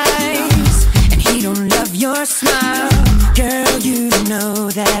your eyes, and he don't love your smile. Girl, you know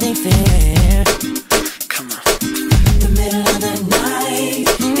that ain't fair. Come on. The middle of the night,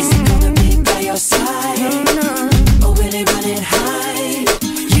 is he gonna be by your side? Or will he run and hide?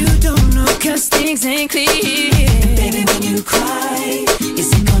 You don't know 'cause things ain't clear. And baby, when you cry, is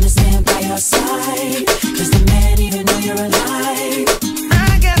he gonna stand by your side? Does the man even know you're alive?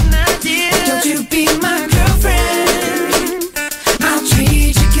 I got an idea. Don't you be my girlfriend, I'll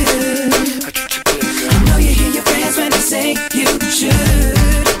treat you good. I know you hear your friends when they say you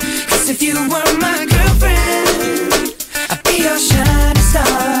should. 'Cause if you were my girlfriend, I'd be your shining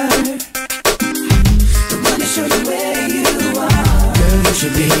star, the one to show you where you are. Girl, you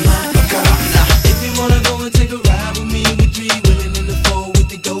should be my girl. If you wanna go and take a ride with me, we three willing in the four with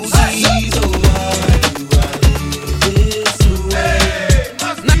the dozies. Oh, why do I live this way?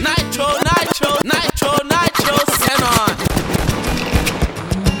 Nitro, nitro, nitro, nitro, send on.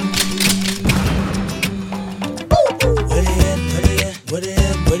 Where they at? Where they at? Where they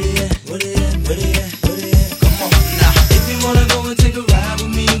at? Where they at? Where they at? Where they at? Where they at? Come on now. If you wanna go and take a ride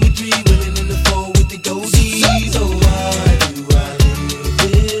with me, we three willing in the four with the dozies. Oh, why do I live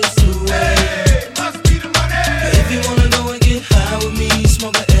this way? If you wanna go and get high with me,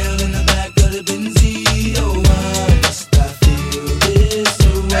 smoke a L in the back of the Benzie. Oh, why must I feel this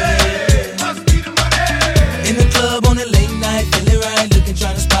way? In the club on a late night, feeling right, looking,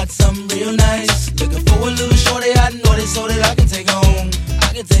 trying to spot something real nice. Looking for a little shorty I know this so that I can take home.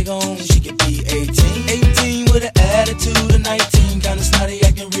 I can take home. She could be 18 with an attitude of 19, kinda snotty,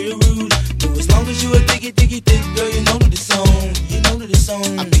 acting real rude. But as long as you a diggy, thick girl, you know that it's on. You know that it's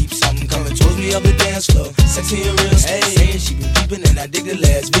on. I peep something coming towards me up the dance floor. Sexy and real slow. Saying she been peeping and I dig the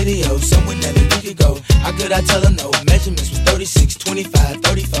last video. Someone that a week ago. How could I tell her no? Measurements was 36, 25,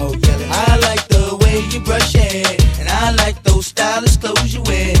 34. Yelling, I like the way you brush your hair, and I like those stylish clothes you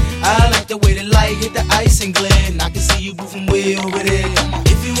wear. I like the way the light hit the ice and glare, and I can see you moving way over there.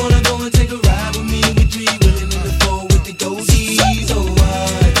 If you wanna go and take a ride with me, we three willing in the four with the dozies. Oh,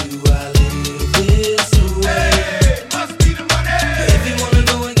 why do I live this way? If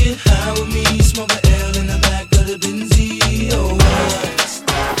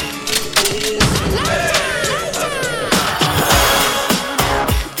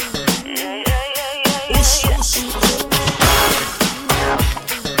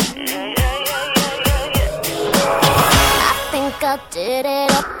did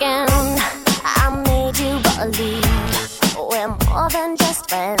it again. I made you believe we're more than just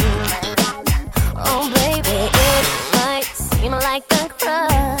friends. Oh baby, it might seem like a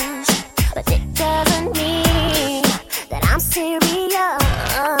crush, but it doesn't mean that I'm serious.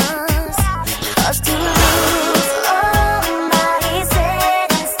 'Cause to lose all my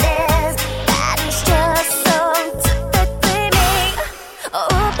senses, that is just so typically me. Oh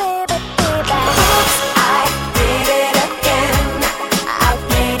baby, baby, oops, I did it again. I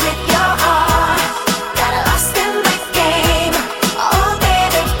played with your heart, got lost in the game. Oh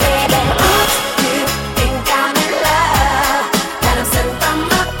baby, baby, oops, you think I'm in love, that I'm sent from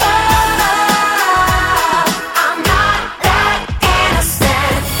above. I'm not that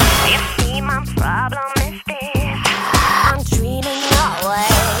innocent. You see, my problem is this: I'm dreaming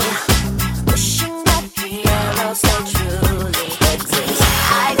away, wishing that real love so truly exists.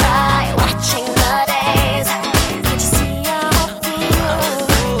 I cry watching the days. Can't you see I'm a fool?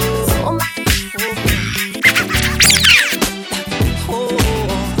 Oh my.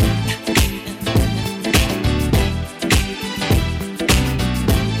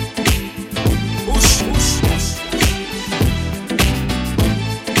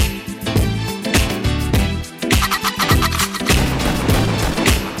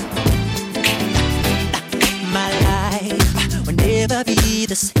 My life will never be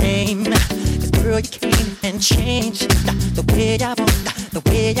the same. 'Cause girl, you came and changed the way I want, the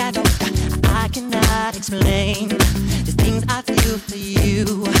way I don't. I cannot explain the things I feel for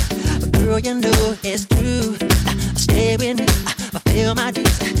you. But girl, you know it's true. Stay with me, fulfill my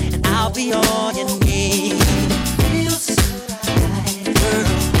dreams, and I'll be all you need. Feels so right, girl.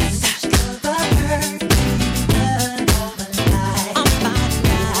 You're the perfect one of my life. I'm my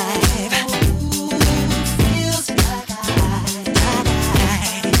life. Feels like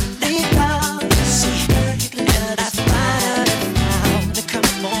that's fine.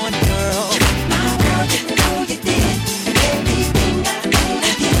 Come on, girl. My girl, you know you did everything I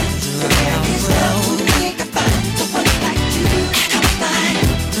needed. There is no way to find someone like you. Come find,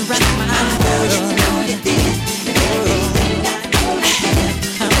 right, my girl. You know you did everything I needed.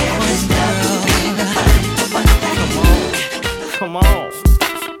 There is no way to find someone like you. Come on.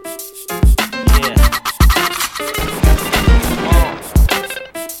 Yeah. Come on.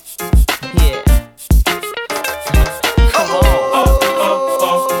 Yeah. Come on.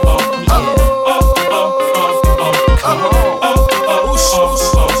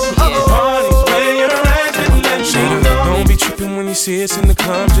 Don't be tripping when you see us in the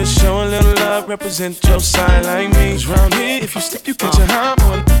club. Just show a little love, represent your side like me. 'Cause round here, if you slip, you catch a hot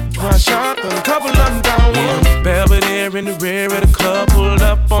one. One shot, but a couple of them down one. Belvedere in the rear of the club, pulled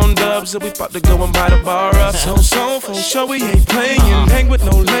up on dubs, and we about to go and buy the bar up. So for sure we ain't playing. Hang with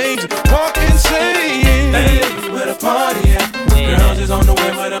no lames, walk insane. Hey, where the party at? Girls is on the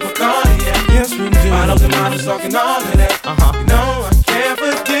way where the Bacardi at. Yes, we do. Models and models talking all of that. You know I can't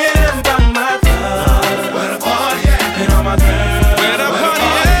forget about my love. Where the party at? And all my girls. Where the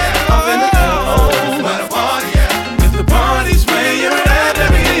party at? Up in the club. Where the party at? If the party's where you're at,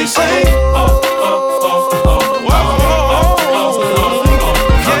 let me say.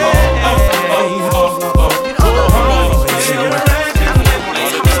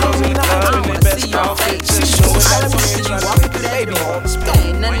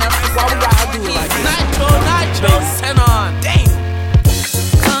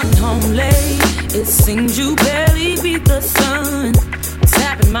 Come home late, it seems you barely beat the sun.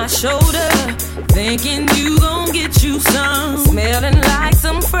 Tapping my shoulder, thinking you gon' get you some. Smelling like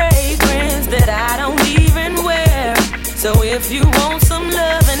some fragrance that I don't even wear. So if you want some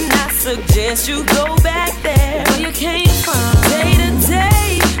loving, I suggest you go back there where you came from. Day to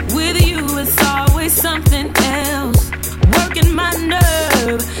day with you, it's always something else. Working my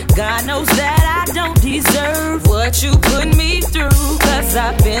nerve, God knows that I don't deserve what you put me through. 'Cause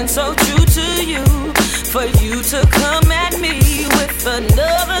I've been so true to you. For you to come at me with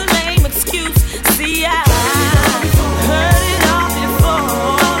another lame excuse. See, I heard it all before.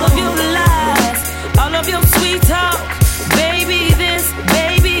 All of your lies, all of your sweet talk. Baby this,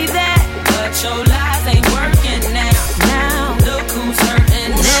 baby that. But your lies ain't working now. Now look who's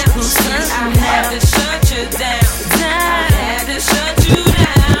hurting now. I had to shut you down. I had to shut you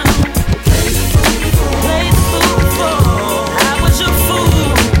down. Play the fool for. I was your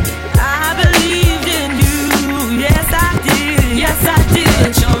fool. I believed in you. Yes, I did. Yes, I did.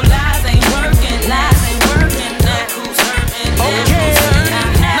 But your lies ain't working. Lies ain't working. Now who's hurting? Okay.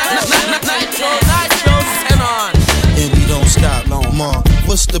 And we don't stop, Mom.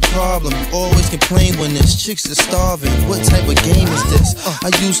 What's the problem? You always complain when there's chicks are starving. What type of game is this? I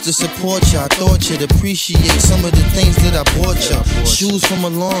used to support ya, I thought you'd appreciate some of the things that I bought ya. Shoes from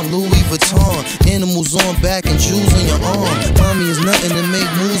Milan, Louis Vuitton, animals on back and jewels on your arm. Mommy is nothing to make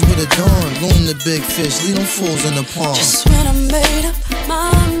moves with a dawn. Loom the big fish, leave them fools in the pond. Just when I made up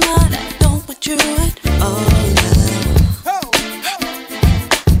my mind, I don't want you at all now.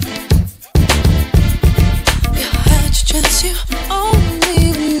 You had your chance, you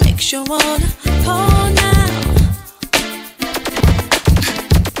only makes you wanna call now.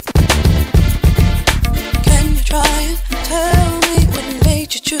 Can you try and tell me what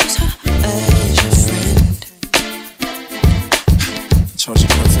made you choose her as your friend? Chose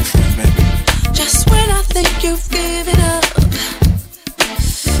your perfect friend, baby. Just when I think you've given up,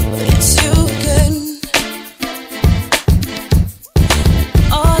 it's you again.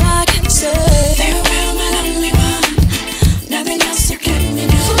 All I can say, farewell, my lonely one. Nothing else you can do.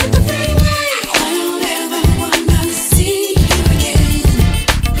 I don't ever wanna see you again.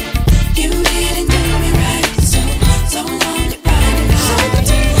 You didn't do me right, so long goodbye.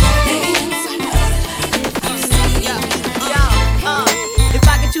 If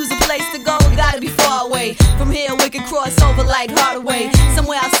I could choose a place to go, gotta be far away. From here we could cross over like Hardaway.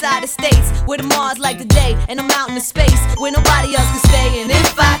 Somewhere outside the states, where the Mars like the day, and I'm out in the space where nobody else can stay. And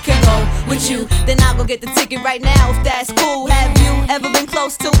if I could go with you, then I'll go get the ticket right now, if that's cool. Have you ever been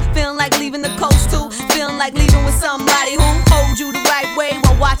close to feeling like leaving the coast too? Feeling like leaving with somebody who holds you the right way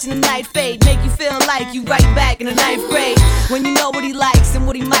while watching the night fade, make you feel like you right back in the 9th grade, when you know what he likes and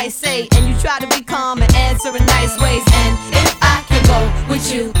what he might say, and you try to be calm and answer in nice ways. And if I can go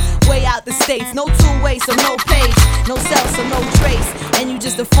with you, way out the states, no two-way, so no page, no cell, so no trace, and you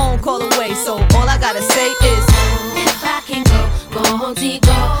just a phone call away. So all I gotta say is, if I can go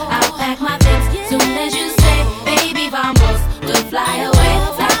contigo, I'll pack my things soon as you say, baby, vamos, we'll fly away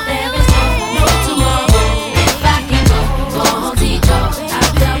like there is no tomorrow. If I can go contigo,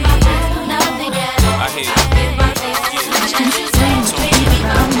 I'll tell my friends nothing at all. I'll give my things soon as you say, baby,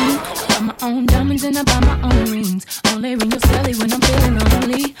 vamos. Buy my own diamonds and I buy my own rings. Only ring your celly when I'm feeling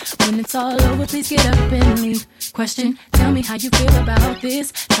lonely. When it's all over, please get up and leave. Question, tell me how you feel about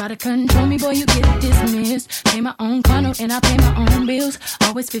this. Try to control me, boy, you get dismissed. Pay my own condo and I pay my own bills.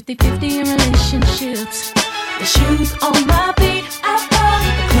 Always 50-50 in relationships. The shoes on my feet, I bought.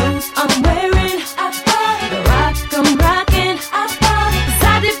 The clothes I'm wearing, I bought. The rock I'm rocking, I bought. 'Cause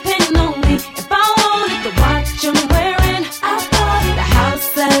I depend on me. If I wanted the watch I'm wearing, I bought. The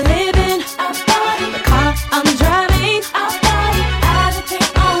house I live in, I bought. The car I'm driving, I bought. I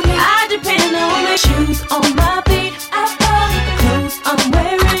depend on me. I depend on me. Shoes on my feet, I bought. The clothes I'm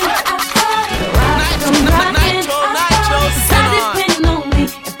wearing, I bought. The rock I'm rocking, I bought. 'Cause I depend on me.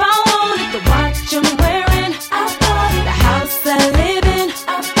 If I wanted the watch I'm wearing, I bought. The house I live in, I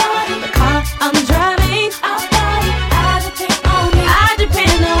bought. The car I'm driving, I bought. I depend on me. I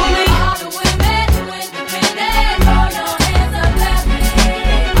depend on me. All the women who independent, throw your hands up, let me.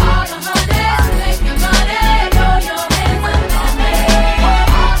 All the hunters making money, throw your hands up, let me.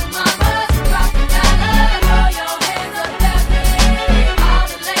 All the mamas who rock the dollar, throw your hands up, let me. All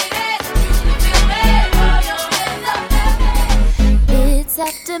the ladies who feel me, throw your hands up, let me. It's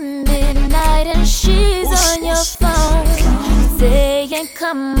after midnight and she's on your phone, saying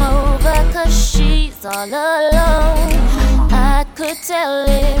come over 'cause she's all alone. I could tell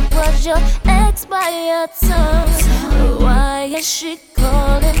it was your ex by your tone. Why is she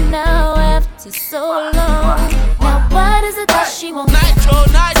calling now after so long? Now what is it that she wants? Nitro,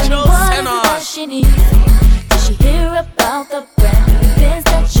 What is it that she needs? Did she hear about the brand new Benz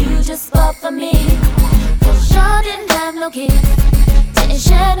that you just bought for me? 'Cause y'all didn't have no kids, didn't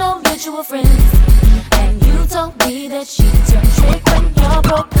share no mutual friends, and you told me that you turned trick when y'all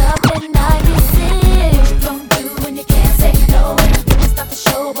broke up in 96. What you gon' do when you can't say no? And you can stop the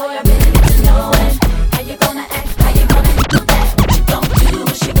show, boy, I really need to know. And how you gonna act, how you gonna do that? What you gon' do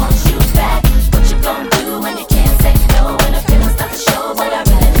when she wants you back? What you gon' do when you can't say no? And I feel stop the show, boy, I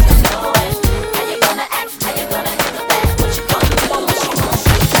really need to know. And how you gonna act, how you gonna handle that? What you gonna do when she wants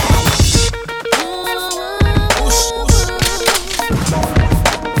you back?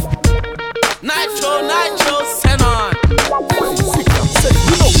 Nitro, send on.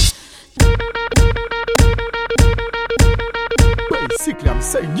 Basically, I'm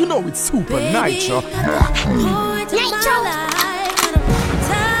saying, you know it's super nitro. Nitro.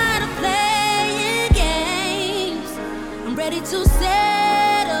 Tired of playing games. I'm ready to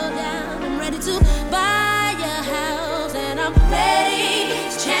settle down. I'm ready to buy a house, and I'm ready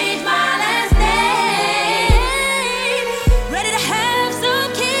to change my last name. Ready to have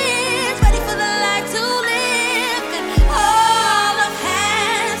some kids. Ready for the life to live, and all I've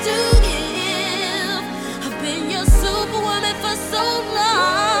had to give. I've been your superwoman for so long.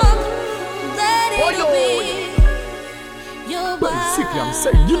 Happy, I'm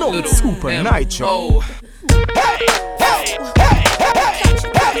saying, you know it's Super Nitro.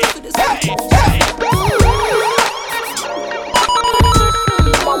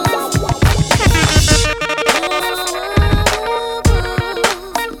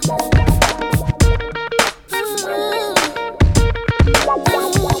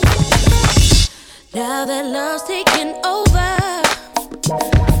 Now that love's taking over,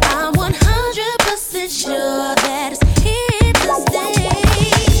 I'm 100% sure that it's here to stay.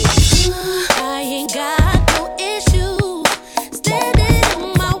 I ain't got no issue standing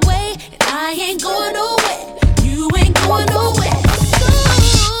in my way, and I ain't going nowhere. You ain't going nowhere.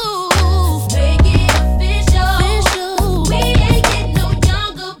 So make it official. We ain't getting no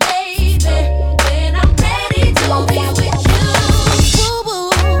younger, baby. When I'm ready to be with you,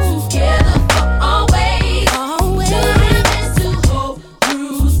 together for always. Time is to hold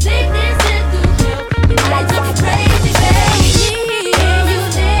through sickness and through health. I took it crazy, baby. Can you live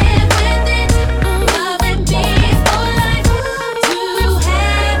with it? Loving me for life. To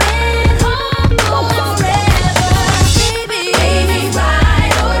have it all forever. Baby,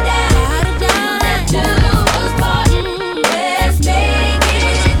 ride or die. Do us part. Let's make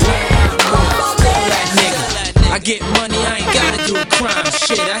it I get money, I ain't gotta do a crime.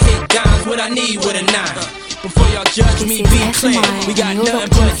 Shit, I hit dimes, what I need with a 9. Before y'all judge me, be clear. We got nothing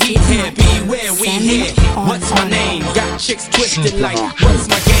but heat here. Beware, we here. What's my name? Got chicks twisted like, what's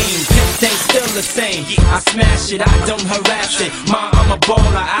my game? Pimps ain't still the same. I smash it, I don't harass it. I'm a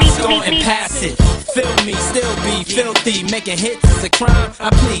baller, I score and pass it. Feel me, still be filthy. Making hits is a crime, I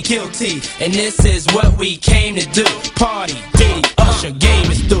plead guilty. And this is what we came to do. Party, Diddy, Usher,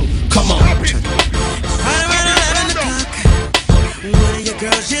 game is through. Come on. One of your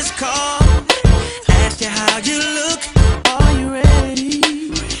girls just called, asked you how you look. Are you ready?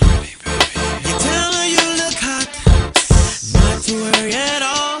 You tell her you look hot, not to worry at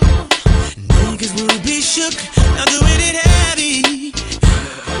all. Niggas will be shook, now doing it heavy.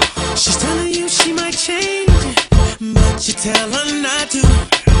 She's telling you she might change, but you tell her not to.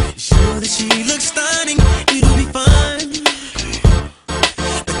 Sure that she looks stunning, it'll be fun.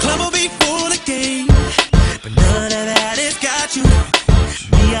 The club will be full of game, but none of that has got you.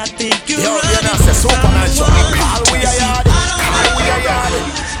 Me, I think you're running. Say Super Nitro. Call we a yard. Call we a yard.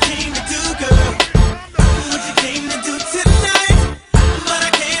 What you came to do, girl? What you came to do tonight? But I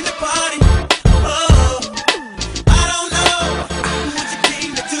came to party. Oh, I don't know what you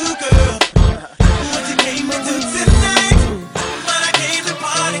came to do, girl. What you came to do tonight? But I came to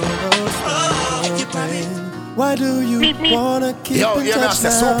party. Oh, you probably. Why do you wanna keep in touch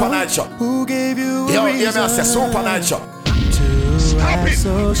now? Who gave you a reason to act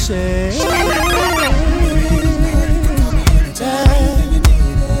so shady?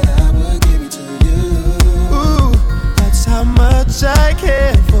 Ooh, that's how much I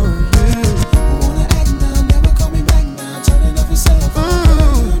care for you. Wanna act now, never coming back now. Turning off yourself.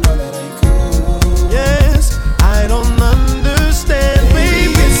 Yes, I don't understand,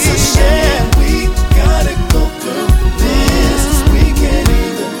 baby. It's a shame we gotta go through this. We can't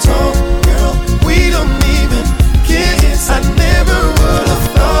even talk, girl. We don't even kiss. I never would have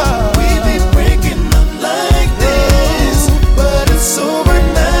thought we'd be breaking up like this, but it's over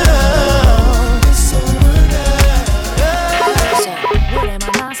now. It's over now. So, what am I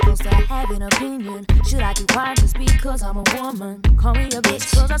not supposed to have an opinion? Should I be quiet just because I'm a woman? Call me a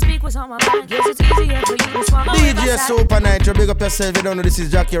bitch cause I speak what's on my mind. Guess it's easier for you to swallow. DJ Super Nitro, big up yourself. You don't know this is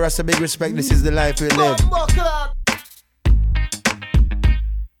Jackie Rasta. Big respect. This is the life we live.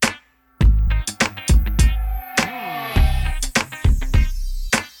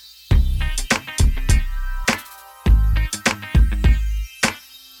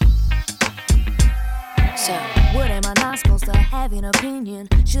 So, what am I not supposed to have an opinion?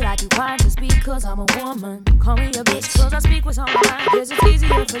 Should I be quiet just because I'm a woman? Call me a bitch cause I speak what's on my mind. Guess it's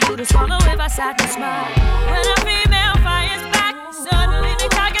easier for you to swallow if I sat and smile. When a female fires back, suddenly they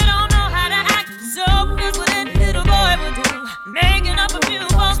talk and don't know how to act. So that's what that little boy would do, making up a few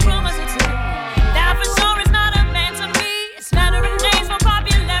false promises too. That for sure is not a man to me. It's flattering names for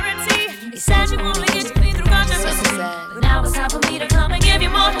popularity. He says you only get to me through controversy, but now it's time for me to come and give you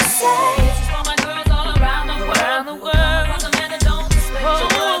more to say. This is for my girls all around the world. For the men that don't respect your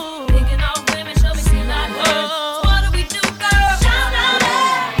worth. Thinking all women should be seen like her. So what do we do, girl? Shout out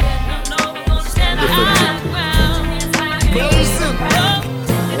loud. Let them know we're gonna stand our high ground. It's high and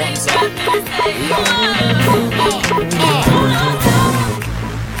it ain't scrapping, stay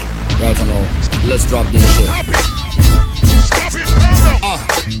Right now, let's drop this shit.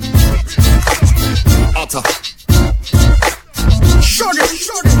 Otter.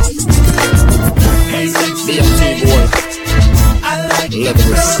 BMT boy. I like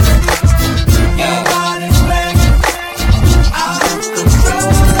Leverage. Your body's back, out of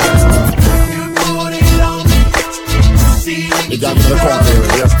control. You put it on me. See You got me in the corner,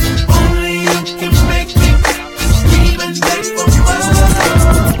 yeah. only you can make me scream and beg for more.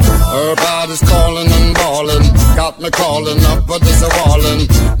 Her body's calling and balling, got me calling up, but there's a walling.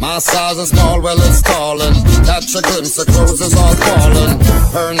 My size is small, well it's calling. Catch a glimpse, the clothes is all falling.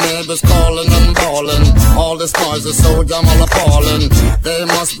 Her neighbors calling and bawling. All this noise is so damn all appalling. They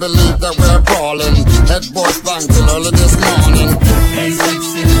must believe that we're brawling. Head boys banging early this morning. Hey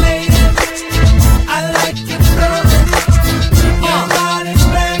sexy lady, I like your girl. Your body's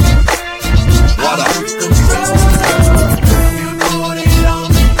back, What out up? of control. You put it on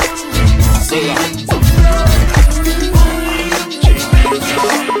me. See it.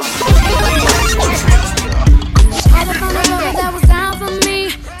 Had to find a girl that was down for me,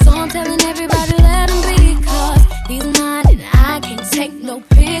 so I'm telling everybody let him be, 'cause he's mine and I can't take no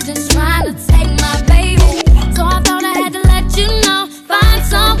pigeons trying to take my baby. So I thought I had to let you know, find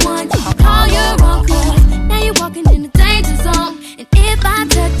someone you can call your own, 'cause now you're walking in the danger zone, and if I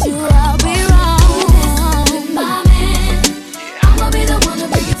touch you, I'll be wrong. With my man, I'ma be the one to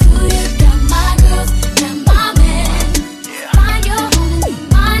bring it to you. Got my girls, got my man. Find your own and leave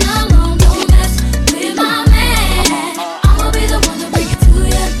mine alone. Don't mess with my man. I'ma be the one to bring it to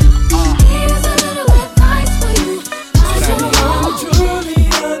you. Here's a little advice for you. Find your own. Truly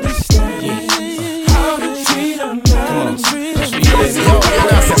understand how to treat a man. Yo,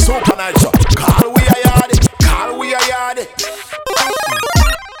 that's a super night shot. Call we a yard it. Call we a yard it.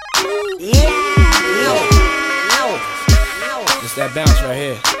 It's that bounce right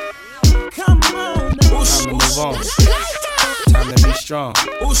here. Time to move on. Time to be strong.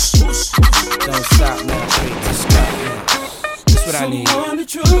 Don't stop now. Wait to stop now. That's what I need. Someone to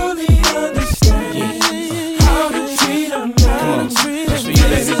truly understand how to treat a man. Come on. That's for you,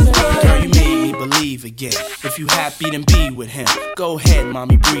 baby. Girl, you made me believe again. If you happy, then be with him. Go ahead,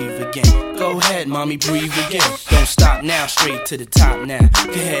 mommy, breathe again. Go ahead, mommy, breathe again. Don't stop now, straight to the top now.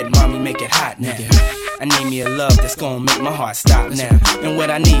 Go ahead, mommy, make it hot now. I need me a love that's gonna make my heart stop now. And what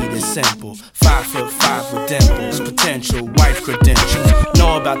I need is simple. 5'5" with dimples, potential wife credentials.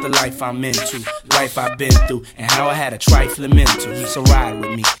 Know about the life I'm into, life I've been through, and how I had a trifling mental. So ride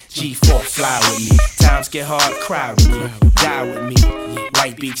with me, G4, fly with me. Times get hard, cry with me, die with me.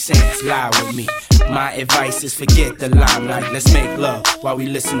 White Beach Sands, lie with me. My advice is forget the limelight. Let's make love while we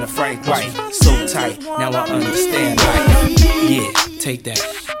listen to Frank White. So tight, now I understand life. Yeah, take that.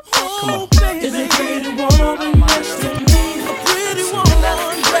 Come on. Is it pretty woman next to me? A pretty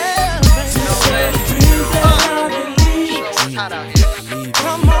woman, yeah. Dreams that I believe.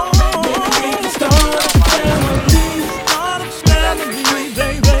 Come on, we can start a family,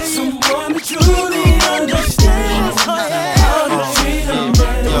 baby. Someone that truly understands how to treat a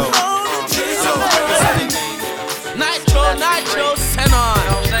man. Nitro, send on.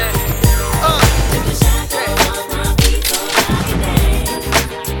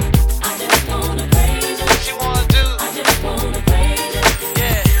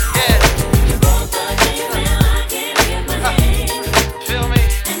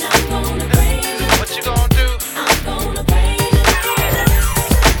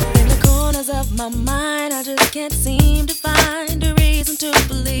 My mind, I just can't seem to find a reason to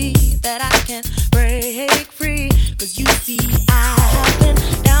believe that I can break free. 'Cause you see, I have been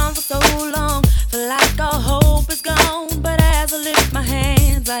down for so long, feel like all hope is gone. But as I lift my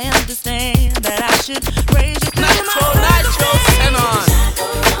hands, I understand that I should raise you through Nitro, send on.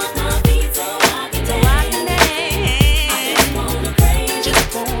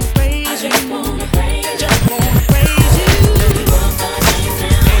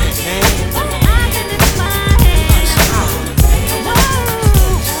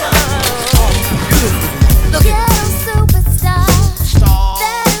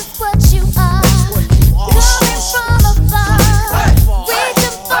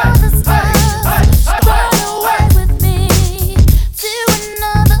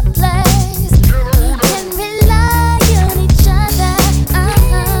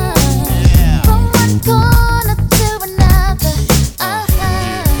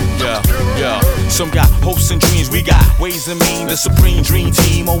 Some got hopes and dreams, we got ways and means. The supreme dream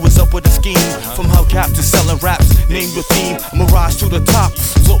team, always up with a scheme. From hubcap to selling raps, name your theme. I'm a rise to the top,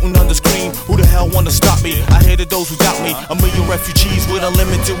 floating on the screen. Who the hell wanna stop me? I hated those who doubt me. A million refugees with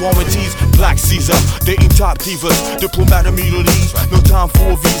unlimited warranties. Black Caesar, dating top divas. Diplomat of Middle East, no time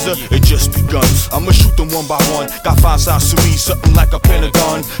for a visa. It just begun. I'ma shoot them one by one. Got 5 sides to me, something like a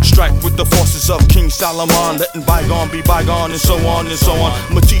pentagon. Strike with the forces of King Solomon, letting bygone be bygone, and so on and so on.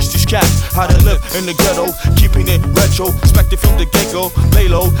 I'ma teach these cats how to live in the ghetto, keeping it retro, expected from the get-go. Lay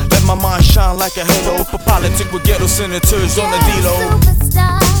low, let my mind shine like a halo. For politic with ghetto senators on the D-Lo.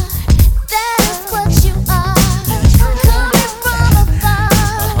 Superstar, that's what you are. Coming from afar,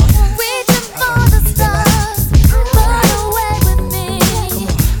 reaching for the stars. Fly away with me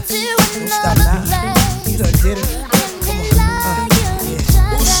to another place. You done did it.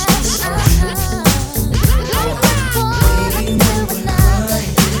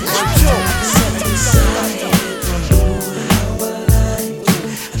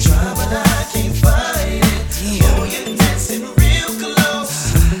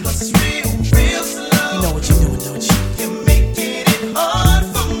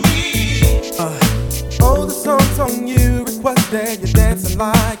 You're dancing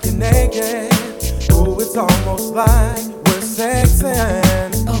like you're naked. Oh, it's almost like we're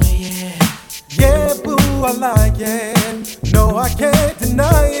sexing. Oh yeah. Yeah, boo, I like it. No, I can't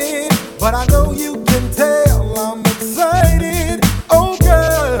deny it, but I know you can tell I'm excited. Oh,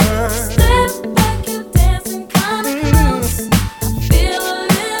 girl. Step back, you dancing kinda close. I feel a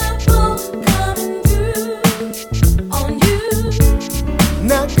little pull coming through on you.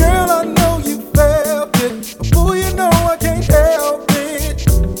 Now, girl, I know you felt it, but boy, you know I can't help it.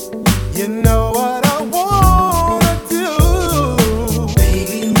 You know what I wanna do,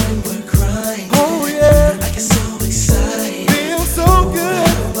 baby, when we're crying. Oh yeah, I get so excited. Feel so good,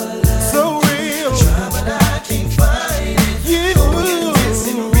 so real. Try, but I can't find it. You, you're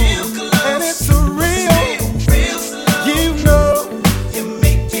dancing real close, and it's a real slow. You know, you're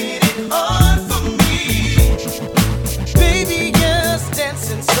making it hard for me. Baby, you're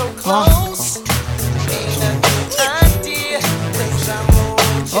dancing so close. Ain't an idea, 'cause I want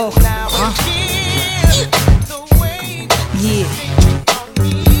you now again. The way Yeah.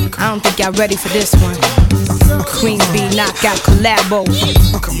 I don't think y'all ready for this one. Queen Bee knockout collabo.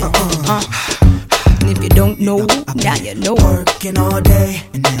 And if you don't know, now you know. Working all day,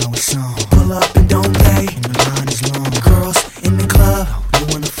 and now it's on. Pull up and don't play, and the line is long. Girls in the club, you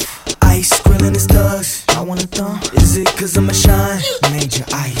wanna ice, grilling his thugs. I wanna thumb. Is it 'cause I'm a shine? Major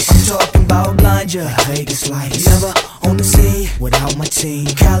ice. I'm talking about blind ya, Vegas lights. Never on the scene without my team.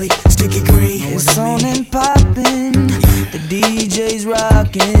 Cali, sticky green. It's on and poppin'. The DJ's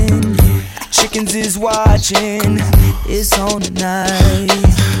rockin'. Chickens is watching. It's on tonight.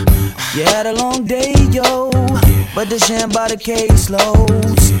 You had a long day, yo, but the sham by the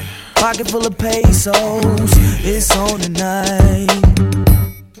caseloads. Pocket full of pesos. It's on tonight.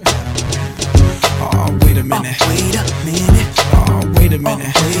 Oh, wait a minute. Wait a minute. Oh, wait a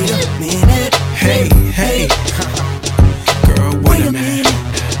minute. Wait a minute. Hey, hey. Girl, wait a minute.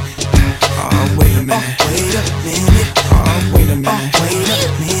 Oh, wait a minute. Wait a minute. Oh, wait a minute. Wait a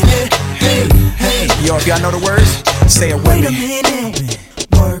minute. Hey, hey. Yo, if y'all know the words, say it with Wait a me. minute.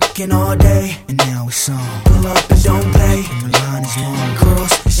 Working all day, and now it's on. Pull up and don't play, and the line is long.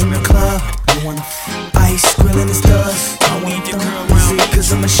 Girls in the club, you wanna ice, grilling his dust. I want the girl, is it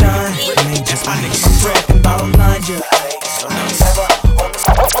 'cause I'm a shine? Major ice. I'm talking about blind ya.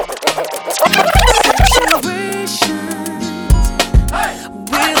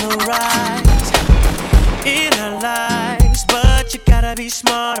 Will arise in our lives, but you gotta be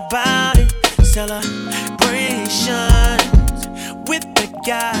smart about it. Celebrations with the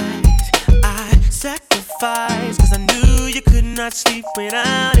guys I sacrificed, 'cause I knew you could not sleep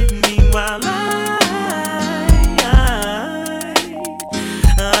without it. Meanwhile,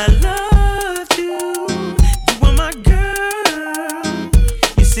 I loved you. You were my girl.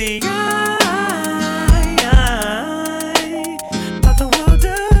 You see, I thought the world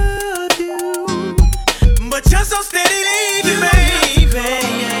of you, but you're so steady leaving, baby.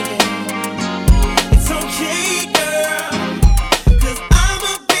 It's okay, girl, 'cause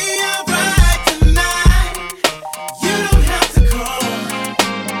I'ma be alright tonight. You don't have to call.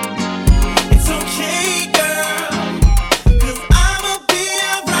 It's okay, girl, 'cause I'ma be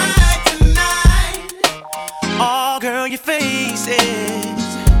alright tonight. Oh, girl, your face is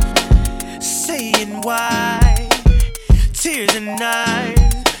saying why. Tears and knives.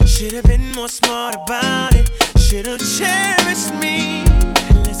 Should've been more smart about it. Should've cherished me.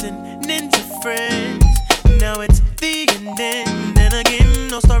 Listening to friends. Now it's the ending. And again,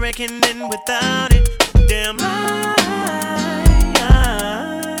 no story can end without it. Damn lie.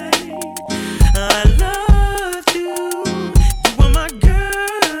 I loved you. You were my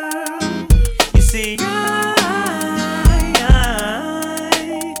girl. You see, I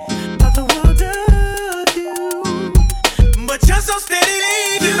thought the world of you, but you're so steady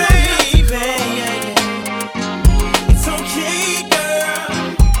leaving, baby. It's okay, girl,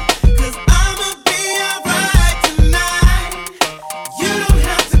 'cause I'ma be alright tonight. You don't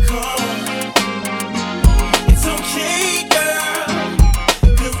have to call.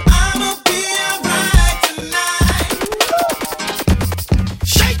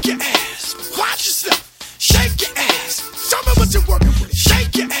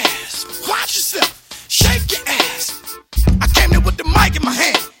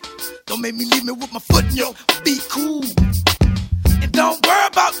 make me leave me with my foot in your be cool. And don't worry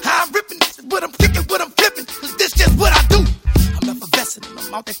about how I'm ripping. This is what I'm kicking, what I'm flipping. Cause this just what I do. I'm effervescent,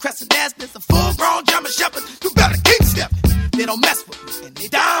 I'm out that crescent ass. It's a full-grown German shepherd. You better keep stepping. They don't mess with me, and they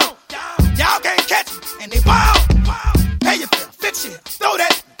down. Y'all can't catch me, and they wild. Pay your fare, fix your hair, throw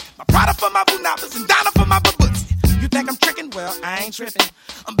that. My Prada for my Bunapas and Donna for my Baboots. You think I'm tricking? Well, I ain't tripping.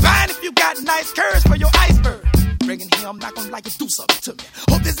 I'm buying if you got nice curves for your iceberg. Bringing here, I'm not gonna like it, do something to me.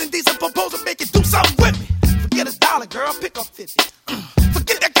 Hope this indecent proposal make you do something with me. Forget $1, girl, pick up 50.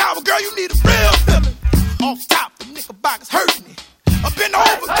 Forget that coward, girl, you need a real feeling. Off top, the knickerbockers hurt me. Up and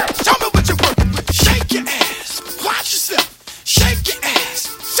over, girl, show me what you're working with. Shake your ass, watch yourself. Shake your ass,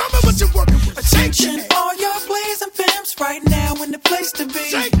 show me what you're working with. Shake your ass. All your plays and pimps right now in the place to be.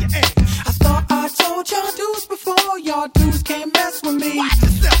 Shake your ass. I thought I told y'all dudes before, y'all dudes can't mess with me. Watch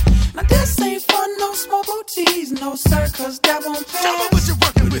yourself. Now this ain't fun, no small booties, no sir, cause that won't pass. Show me what you're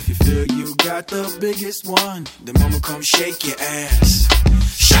working with. If you feel you got the biggest one, then mama come shake your ass.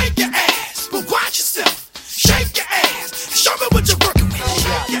 Shake your ass, but watch yourself. Shake your ass, show me what you're working with.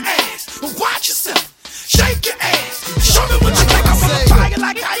 Shake your ass, but watch yourself. Shake your ass, show me what you think. I wanna fire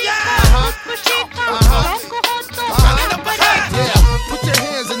like I am. Put your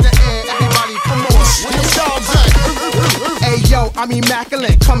hands in the air, everybody, come on. Where your dogs at? Hey yo, I'm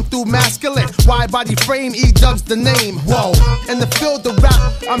immaculate, come through masculine. Wide body frame, E-Dub's the name. Whoa, in the field of rap,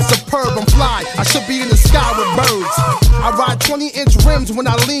 I'm superb, I'm fly. I should be in the sky with birds. I ride 20-inch rims when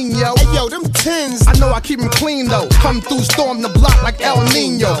I lean, yo. Hey yo, them tins, I know I keep them clean though. Come through, storm the block like El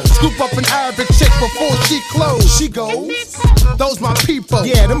Nino. Scoop up an Arabic chick before she close. She goes, those my people.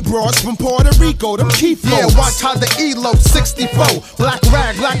 Yeah, them broads from Puerto Rico, them key folks. Yeah, watch how the elope 64. Black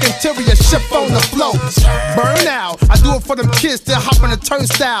rag, black interior, ship on the flow. Burn out, I do it for them kids that hop on the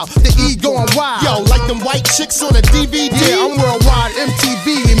turnstile. The E going wild. Yo, like them white chicks on a DVD. Yeah, I'm worldwide, MTV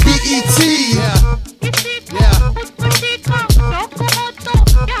and BET. Yeah.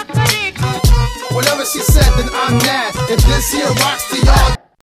 Whatever she said, then I'm mad. If this here rocks to y'all.